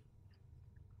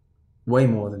 Way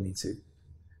more than Me Too.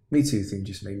 Me Too thing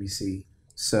just made me see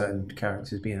certain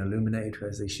characters being illuminated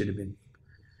as they should have been.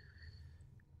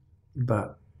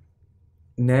 But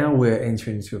now we're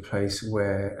entering into a place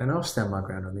where, and I'll stand my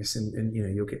ground on this, and you know,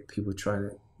 you'll get people trying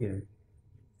to, you know,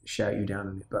 shout you down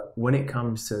on it. But when it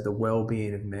comes to the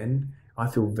well-being of men, I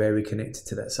feel very connected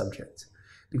to that subject,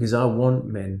 because I want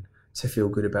men to feel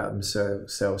good about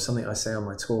themselves. Something I say on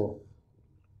my tour,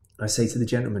 I say to the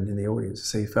gentlemen in the audience,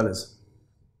 I say, fellas,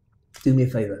 do me a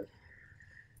favor.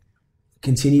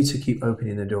 Continue to keep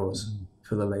opening the doors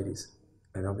for the ladies.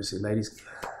 And obviously, ladies,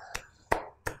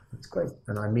 it's great.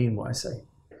 And I mean what I say.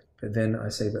 But then I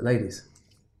say, but ladies,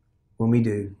 when we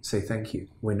do, say thank you.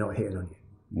 We're not hitting on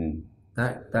you.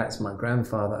 That's my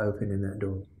grandfather opening that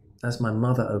door. That's my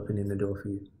mother opening the door for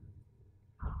you.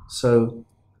 So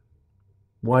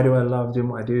why do I love doing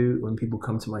what I do? When people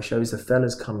come to my shows, the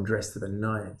fellas come dressed to the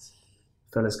nines.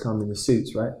 Fellas come in the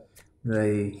suits, right?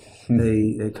 They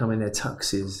come in their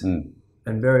tuxes.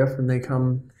 And very often they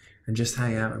come and just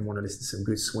hang out and want to listen to some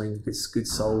good swing, good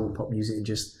soul, pop music,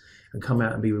 and come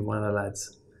out and be with one of the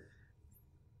lads.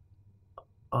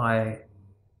 I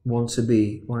want to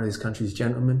be one of this country's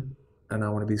gentlemen, and I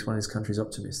want to be one of this country's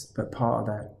optimists. But part of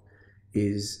that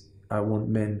is I want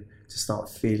men to start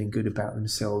feeling good about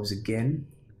themselves again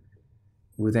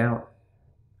without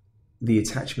the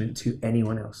attachment to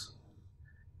anyone else.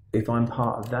 If I'm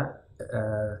part of that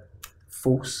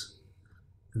force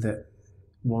that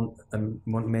want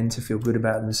men to feel good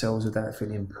about themselves without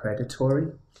feeling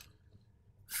predatory,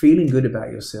 feeling good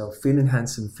about yourself, feeling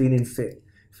handsome, feeling fit,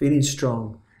 feeling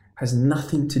strong, has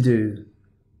nothing to do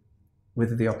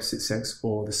with the opposite sex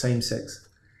or the same sex.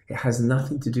 It has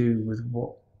nothing to do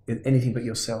with anything but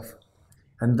yourself.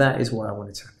 And that is what I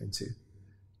want to tap into,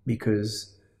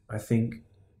 because I think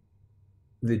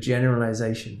the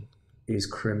generalization is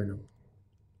criminal.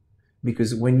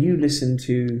 Because when you listen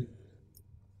to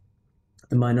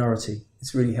the minority,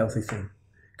 it's a really healthy thing,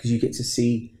 because you get to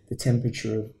see the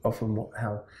temperature of often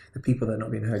how the people that are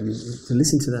not being heard, to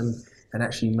listen to them and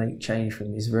actually make change for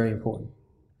them is very important,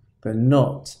 but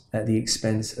not at the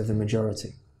expense of the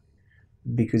majority,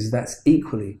 because that's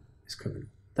equally as criminal.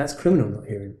 That's criminal not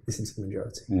listening to the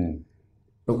majority.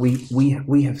 But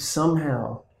we have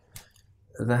somehow,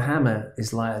 the hammer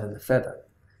is lighter than the feather.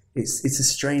 It's a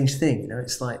strange thing, you know.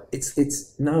 It's like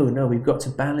no, we've got to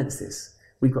balance this.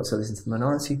 We've got to listen to the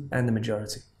minority and the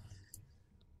majority.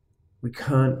 We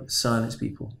can't silence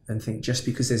people and think just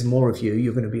because there's more of you,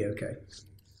 you're going to be okay.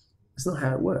 That's not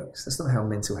how it works. That's not how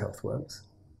mental health works.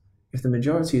 If the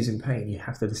majority is in pain, you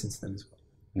have to listen to them as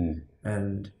well.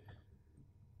 And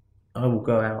I will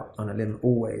go out on a limb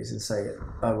always and say it.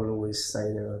 I will always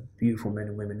say there are beautiful men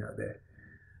and women out there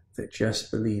that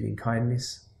just believe in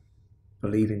kindness,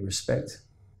 believe in respect.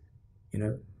 You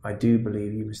know, I do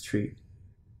believe you must treat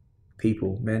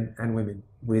people, men and women,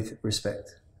 with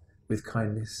respect, with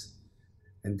kindness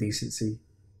and decency.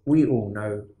 We all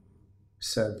know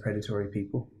certain predatory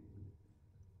people,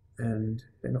 and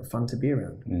they're not fun to be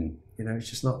around. You know, it's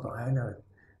just not. But I know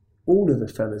all of the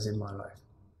fellas in my life,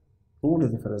 all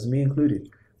of the fellas, me included,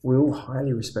 we're all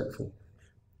highly respectful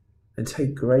and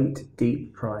take great,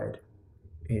 deep pride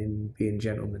in being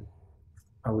gentlemen.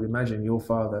 I would imagine your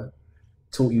father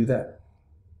taught you that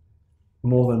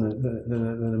more than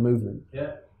the movement.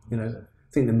 Yeah. You know,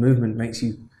 I think the movement makes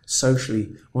you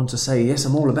socially want to say, yes,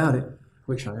 I'm all about it,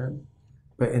 which I am,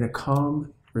 but in a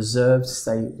calm, reserved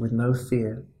state with no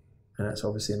fear, and that's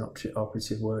obviously an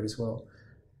operative word as well,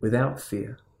 without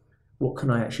fear. What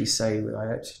can I actually say that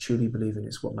I actually truly believe in?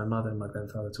 It's what my mother and my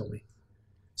grandfather taught me.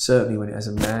 Certainly when, as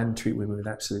a man, treat women with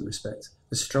absolute respect.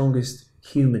 The strongest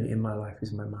human in my life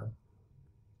is my mum.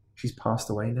 She's passed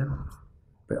away now,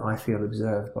 but I feel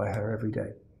observed by her every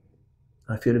day.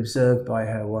 I feel observed by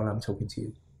her while I'm talking to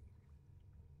you.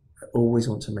 I always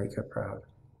want to make her proud.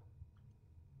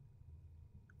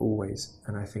 Always.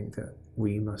 And I think that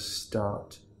we must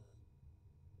start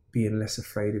being less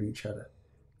afraid of each other.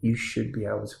 You should be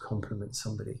able to compliment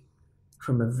somebody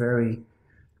from a very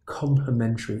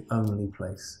complimentary only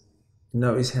place.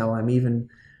 Notice how I'm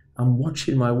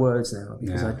watching my words now,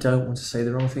 because I don't want to say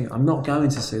the wrong thing. I'm not going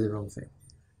to say the wrong thing.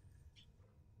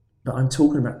 But I'm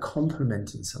talking about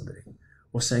complimenting somebody,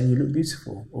 or saying you look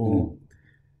beautiful, or,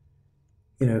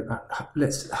 you know,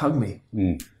 let's hug me,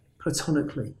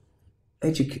 platonically,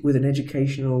 with an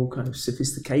educational kind of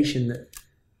sophistication that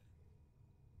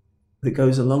that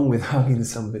goes along with hugging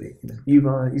somebody.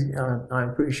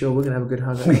 I'm pretty sure we're going to have a good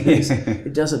hug after this.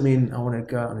 It doesn't mean I want to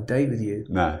go out on a date with you.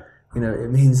 No.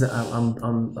 It means that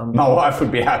I'm My wife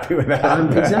would be happy with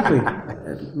that. Exactly.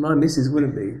 My missus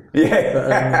wouldn't be.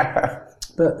 Yeah.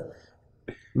 But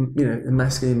the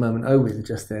masculine moment over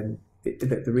just then,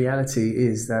 the reality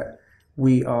is that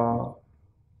we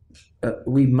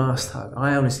must hug.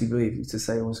 I honestly believe, to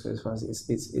say almost go as far as it's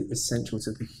essential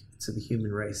to the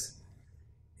human race,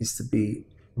 is to be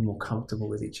more comfortable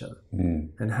with each other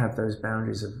and have those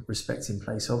boundaries of respect in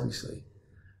place, obviously.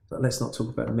 But let's not talk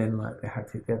about men like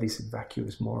they're these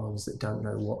vacuous morons that don't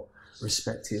know what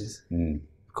respect is.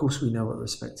 Of course we know what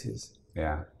respect is.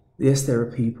 Yeah. Yes, there are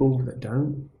people that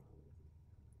don't.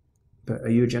 But are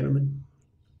you a gentleman?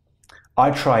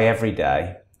 I try every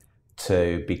day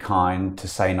to be kind, to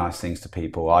say nice things to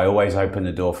people. I always open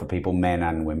the door for people, men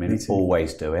and women.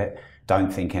 Always do it.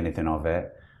 Don't think anything of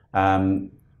it.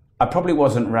 I probably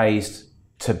wasn't raised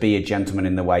to be a gentleman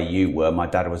in the way you were. My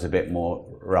dad was a bit more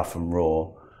rough and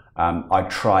raw. I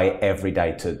try every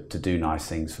day to do nice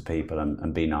things for people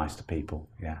and be nice to people.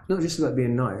 Yeah. Not just about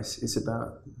being nice, it's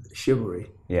about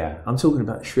chivalry. Yeah. I'm talking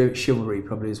about chivalry,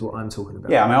 probably is what I'm talking about.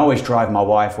 Yeah, I always drive my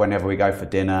wife whenever we go for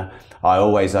dinner. I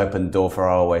always open the door for her,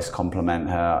 I always compliment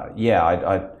her. Yeah,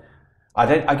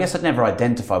 I guess I'd never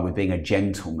identified with being a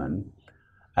gentleman.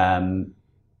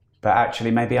 But actually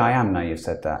maybe I am now you've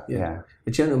said that. Yeah.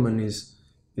 A gentleman is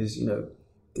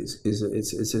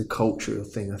it's a cultural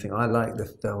thing. I think I like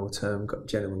the whole term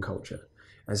gentleman culture,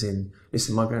 as in,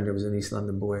 listen, my granddad was an East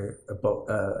London boy, a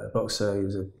boxer. He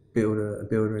was a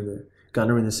builder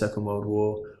gunner in the Second World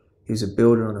War. He was a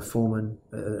builder and a foreman.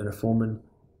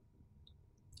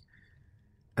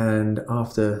 And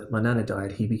after my nana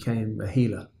died, he became a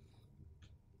healer.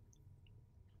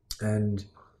 And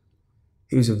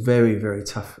he was a very, very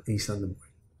tough East London boy.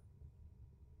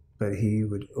 But he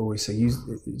would always say,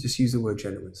 just use the word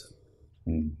gentleman.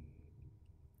 And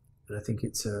I think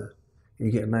it's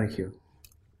you get a manicure.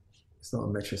 It's not a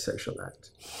metrosexual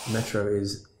act. Metro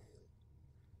is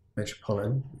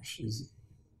metropolitan, which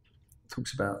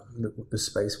talks about the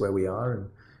space where we are,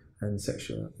 and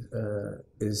sexual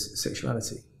is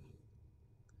sexuality.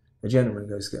 A gentleman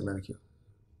goes to get a manicure.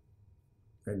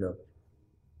 End of.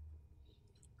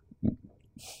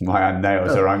 My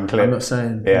nails are unclipped. I'm not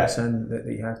saying that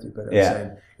you have to, but I'm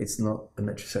saying it's not a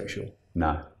metrosexual.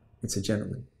 No. It's a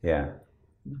gentleman. Yeah.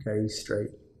 Gay, straight,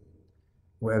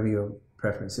 whatever your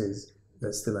preference is,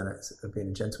 that's still an act of being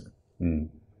a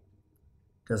gentleman.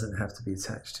 Doesn't have to be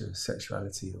attached to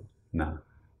sexuality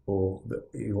or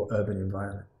your urban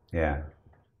environment. Yeah.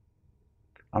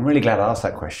 I'm really glad I asked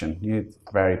that question. You're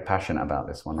very passionate about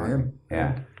this one, aren't you?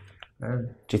 Yeah. I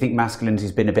am. Do you think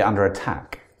masculinity's been a bit under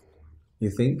attack? You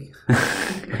think? I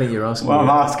think you're asking. Well, I'm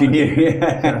asking you.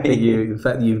 I think the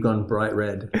fact that you've gone bright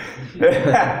red.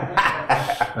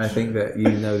 I think that you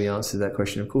know the answer to that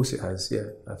question. Of course, it has. Yeah,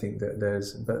 I think that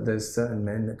there's certain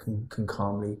men that can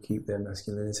calmly keep their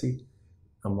masculinity.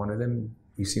 I'm one of them.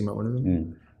 You seem like one of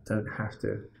them. Don't have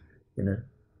to,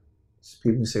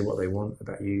 people can say what they want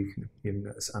about you.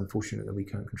 It's unfortunate that we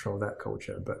can't control that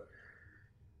culture, but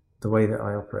the way that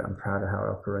I operate, I'm proud of how I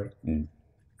operate,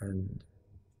 and.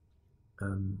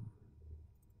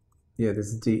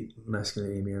 There's a deep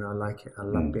masculinity in me, and I like it. I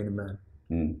love being a man.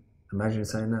 Imagine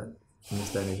saying that in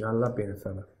this day and age. I love being a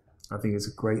fella. I think it's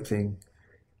a great thing.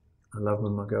 I love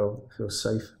when my girl feels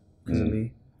safe because of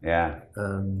me. Yeah.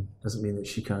 Doesn't mean that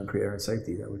she can't create her own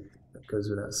safety. That goes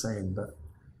without saying. But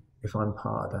if I'm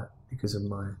part of that because of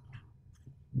my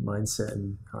mindset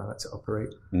and how I like to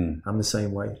operate, I'm the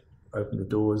same way. Open the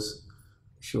doors.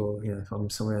 Sure, if I'm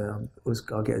somewhere,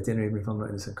 I'll get a dinner even if I'm not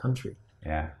in the same country.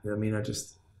 Yeah. You know what I mean?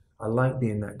 I like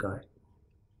being that guy.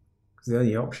 Because the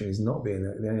only option is not being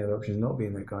that. The only other option is not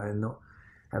being that guy and not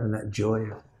having that joy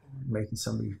of making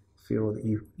somebody feel that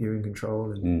you're in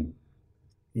control and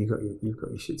you've got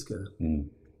your shit together.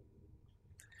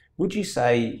 Would you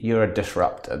say you're a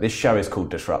disruptor? This show is called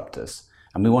Disruptors,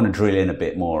 and we want to drill in a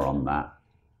bit more on that.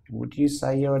 Would you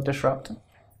say you're a disruptor?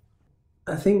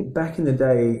 I think back in the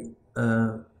day,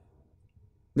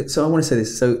 so I want to say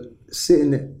this. So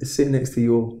sitting next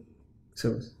to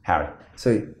Harry.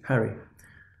 Harry.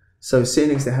 So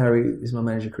sitting next to Harry is my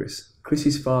manager, Chris.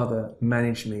 Chrissy's father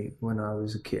managed me when I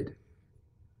was a kid.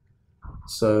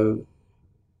 So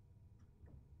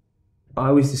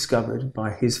I was discovered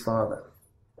by his father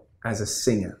as a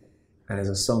singer and as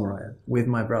a songwriter with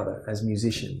my brother as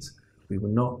musicians. We were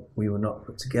not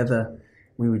put together.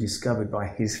 We were discovered by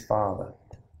his father.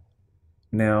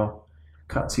 Now,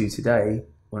 cut to today,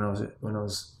 when I was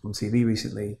on TV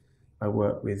recently, I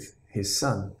worked with his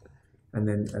son, and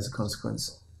then as a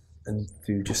consequence, and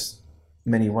through just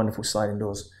many wonderful sliding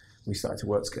doors, we started to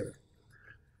work together.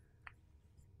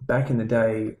 Back in the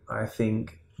day, I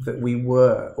think that we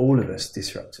were, all of us,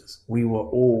 disruptors. We were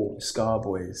all Scar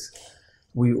boys.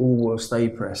 We all wore stay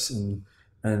press and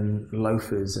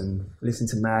loafers and listened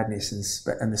to Madness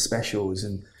and the Specials,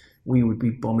 and we would be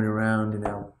bombing around in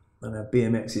our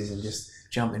BMXs and just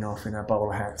jumping off in our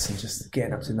bowler hats and just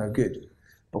getting up to no good.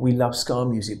 But we loved Scar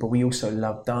music, but we also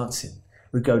loved dancing.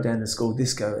 We'd go down to school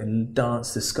disco and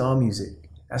dance to Scar music.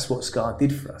 That's what Scar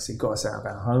did for us. It got us out of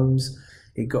our homes.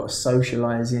 It got us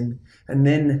socialising. And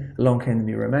then along came the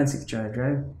New Romantics, Duran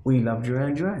Duran. We loved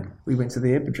Duran Duran. We went to the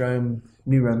Hippodrome,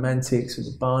 New Romantics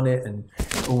with the Barnett and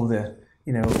all the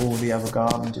other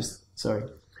garb.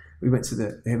 We went to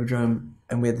the Hippodrome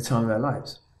and we had the time of our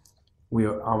lives.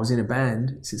 I was in a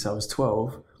band since I was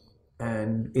 12,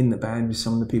 and in the band with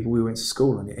some of the people we went to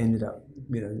school, and it ended up,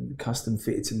 custom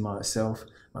fitted to myself,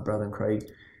 my brother and Craig.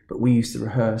 But we used to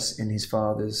rehearse in his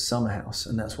father's summer house,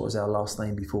 and that's what was our last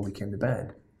name before we became the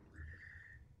band.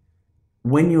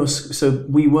 So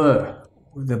we were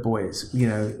the boys.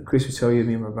 Chris would tell you,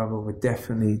 me and my brother were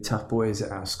definitely tough boys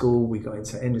at our school. We got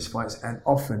into endless fights, and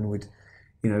often would,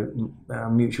 our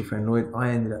mutual friend Lloyd,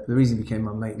 the reason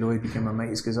Lloyd became my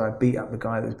mate is because I beat up the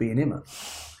guy that was beating him up.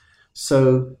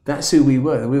 So that's who we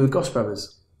were. We were Goss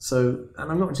brothers. So,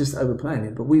 and I'm not just overplaying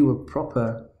it, but we were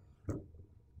proper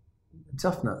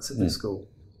tough nuts at the school.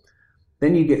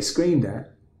 Then you get screamed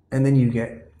at, and then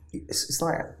it's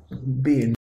like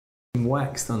being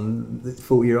waxed on the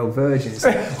 40-year-old virgin. It's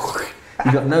like,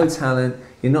 you've got no talent,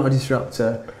 you're not a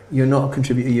disruptor, you're not a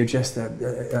contributor, you're just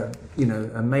a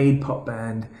made pop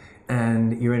band,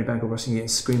 and you're in a band called Goss and you're getting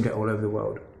screamed at all over the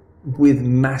world with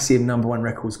massive #1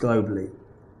 records globally.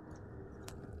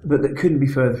 But that couldn't be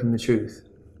further from the truth.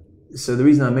 So the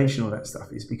reason I mention all that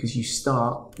stuff is because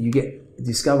you get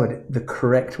discovered the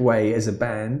correct way as a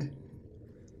band,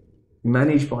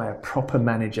 managed by a proper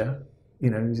manager.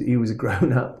 He was a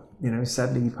grown-up.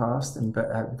 Sadly he passed,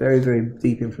 but had very, very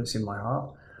deep influence in my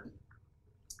heart.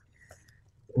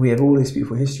 We have all this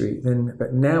beautiful history.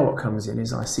 But now what comes in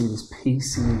is I see this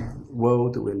PC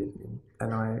world that we're living in,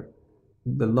 and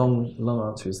the long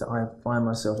answer is that I find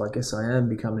myself, I guess I am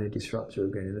becoming a disruptor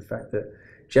again, in the fact that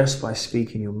just by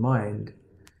speaking your mind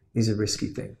is a risky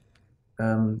thing.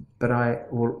 But I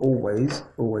will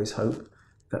always hope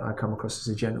that I come across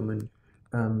as a gentleman,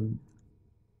 and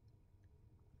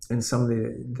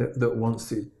somebody that wants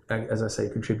to, as I say,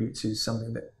 contribute to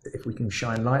something, that if we can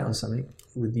shine light on something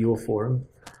with your forum,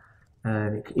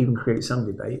 and even create some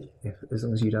debate, as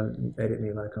long as you don't edit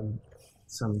me like I'm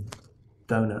some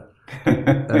donut.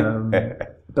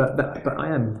 But I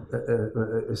am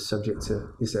subject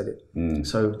to this edit,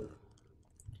 so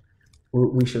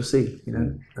we shall see,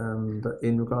 But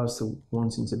in regards to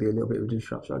wanting to be a little bit of a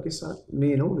disruptor, I guess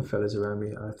me and all the fellas around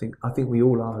me, I think we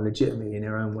all are legitimately in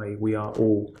our own way. We are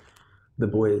all the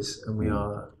boys, and we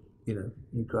are, you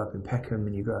grew up in Peckham,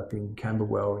 and you grew up in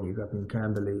Camberwell, and you grew up in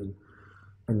Camberley,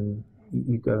 and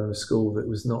you go to a school that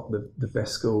was not the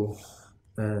best school,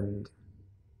 and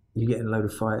you get in a load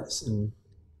of fights, and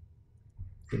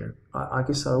I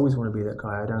guess I always want to be that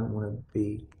guy. I don't want to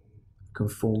be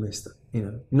conformist,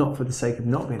 not for the sake of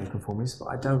not being a conformist, but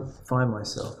I don't find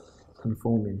myself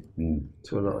conforming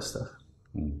to a lot of stuff.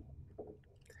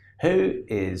 Who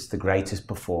is the greatest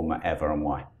performer ever, and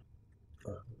why?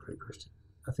 Oh, great question.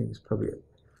 I think it's probably,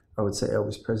 I would say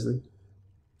Elvis Presley,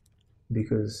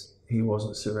 because he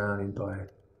wasn't surrounded by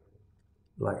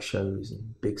light shows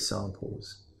and big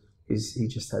samples. He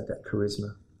just had that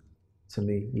charisma. To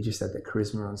me, he just had that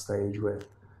charisma on stage where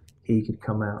he could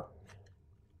come out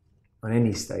on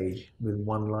any stage with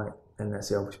one light, and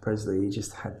that's Elvis Presley. He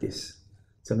just had this,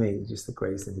 to me, just the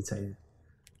greatest entertainer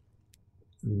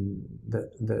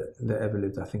that ever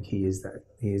lived. I think he is that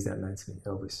man to me,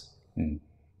 Elvis.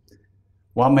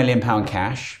 £1 million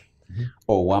cash,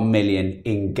 or 1 million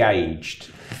engaged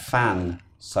fan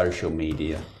social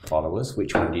media followers?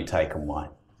 Which one do you take, and why?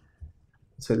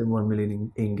 So then 1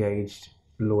 million engaged,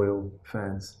 loyal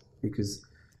fans, because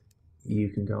you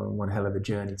can go on one hell of a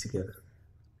journey together.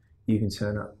 You can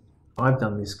turn up. I've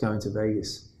done this going to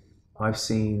Vegas. I've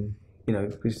seen,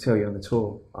 because tell you on the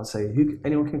tour, I'll say,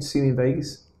 anyone came to see me in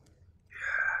Vegas?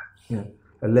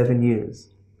 11 years.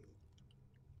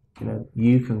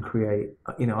 You can create,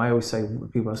 I always say,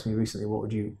 people ask me recently, what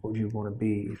would you want to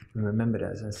be remembered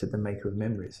as? And I said, the maker of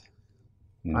memories.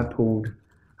 I pulled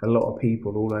a lot of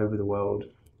people all over the world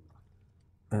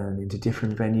and into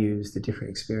different venues, to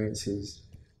different experiences,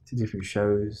 to different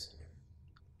shows.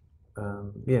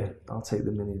 I'll take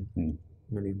the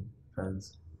million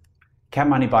fans. Can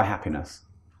money buy happiness?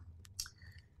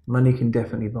 Money can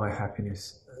definitely buy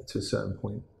happiness to a certain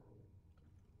point.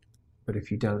 But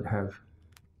if you don't have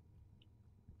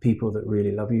people that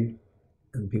really love you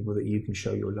and people that you can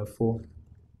show your love for,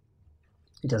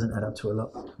 it doesn't add up to a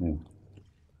lot.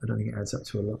 I don't think it adds up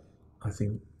to a lot. I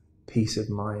think peace of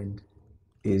mind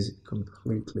is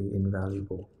completely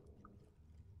invaluable.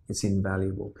 It's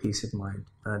invaluable, peace of mind.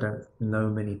 And I don't know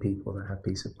many people that have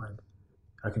peace of mind.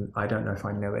 I don't know if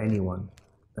I know anyone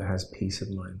that has peace of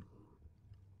mind.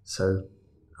 So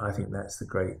I think that's the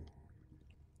great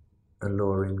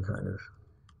alluring kind of,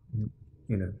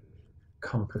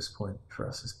 compass point for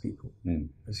us as people,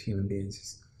 as human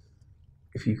beings.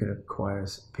 If you can acquire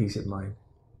peace of mind,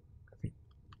 I think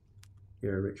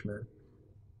you're a rich man.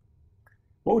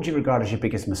 What would you regard as your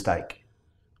biggest mistake?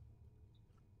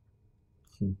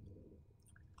 I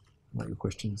like your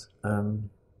questions.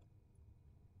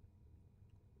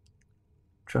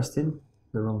 Trusting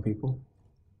the wrong people,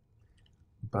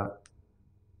 but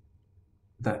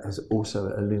that has also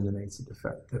illuminated the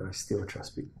fact that I still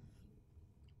trust people,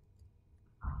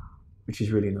 which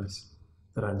is really nice,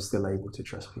 that I'm still able to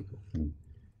trust people.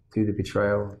 Through the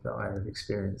betrayal that I have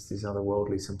experienced is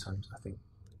otherworldly sometimes, I think.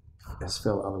 It's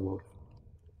felt otherworldly.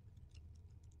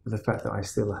 But the fact that I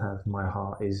still have, my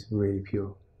heart is really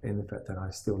pure in the fact that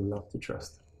I still love to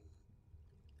trust.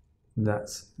 That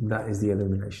is the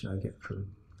illumination I get from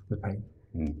the pain.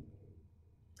 And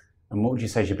what would you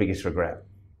say is your biggest regret?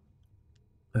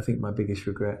 I think my biggest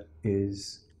regret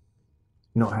is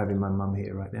not having my mum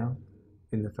here right now,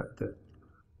 in the fact that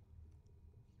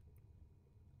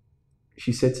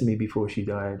she said to me before she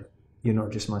died, "You're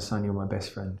not just my son, you're my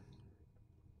best friend."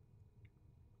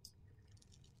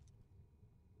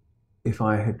 If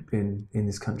I had been in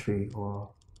this country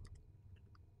or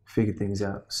figured things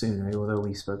out sooner, although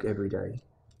we spoke every day,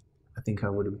 I think I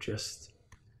would have just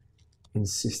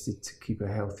insisted to keep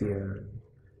her healthier.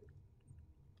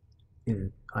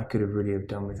 And, I could have really have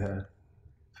done with her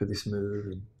for this move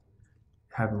and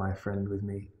have my friend with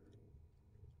me.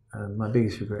 My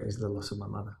biggest regret is the loss of my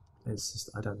mother. It's just,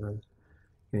 I don't know.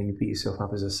 You beat yourself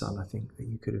up as a son. I think that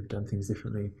you could have done things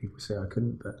differently. People say I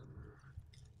couldn't, but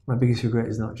my biggest regret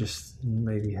is not just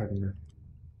maybe having the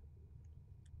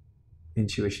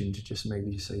intuition to just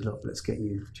maybe just say, look, let's get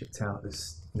you checked out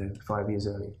this, 5 years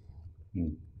early.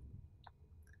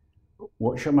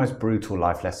 What's your most brutal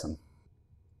life lesson?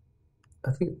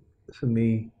 I think for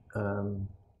me, I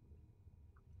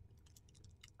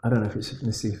don't know if it's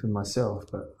necessarily for myself,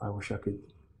 but I wish I could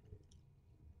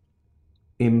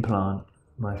implant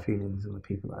my feelings on the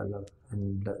people that I love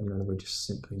and let them know that we're just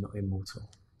simply not immortal.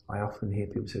 I often hear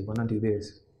people say, when I do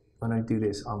this, I'm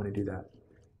going to do that.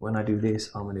 When I do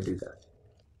this, I'm going to do that.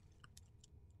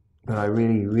 But I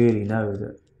really, really know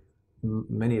that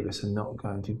many of us are not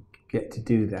going to get to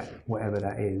do that, whatever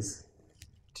that is.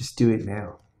 Just do it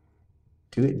now.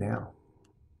 Do it now.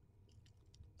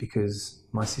 Because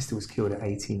my sister was killed at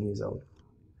 18 years old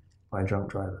by a drunk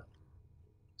driver.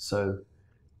 So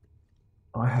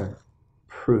I have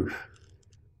proof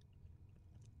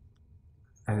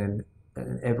and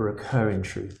an ever occurring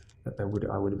truth that I would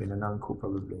have been an uncle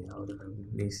probably. I would have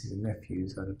had nieces and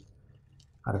nephews.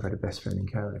 I'd have had a best friend in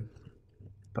Carolyn.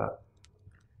 But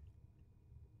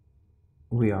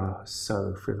we are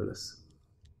so frivolous.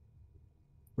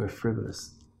 We're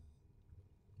frivolous.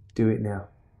 Do it now.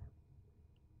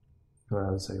 What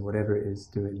I would say, whatever it is,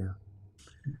 do it now.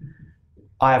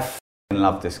 I have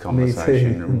loved this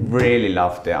conversation. Really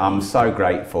loved it. I'm so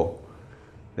grateful.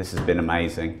 This has been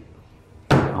amazing.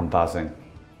 I'm buzzing.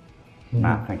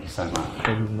 Matt, thank you so much.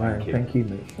 Thank you,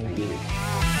 mate. Thank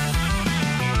you.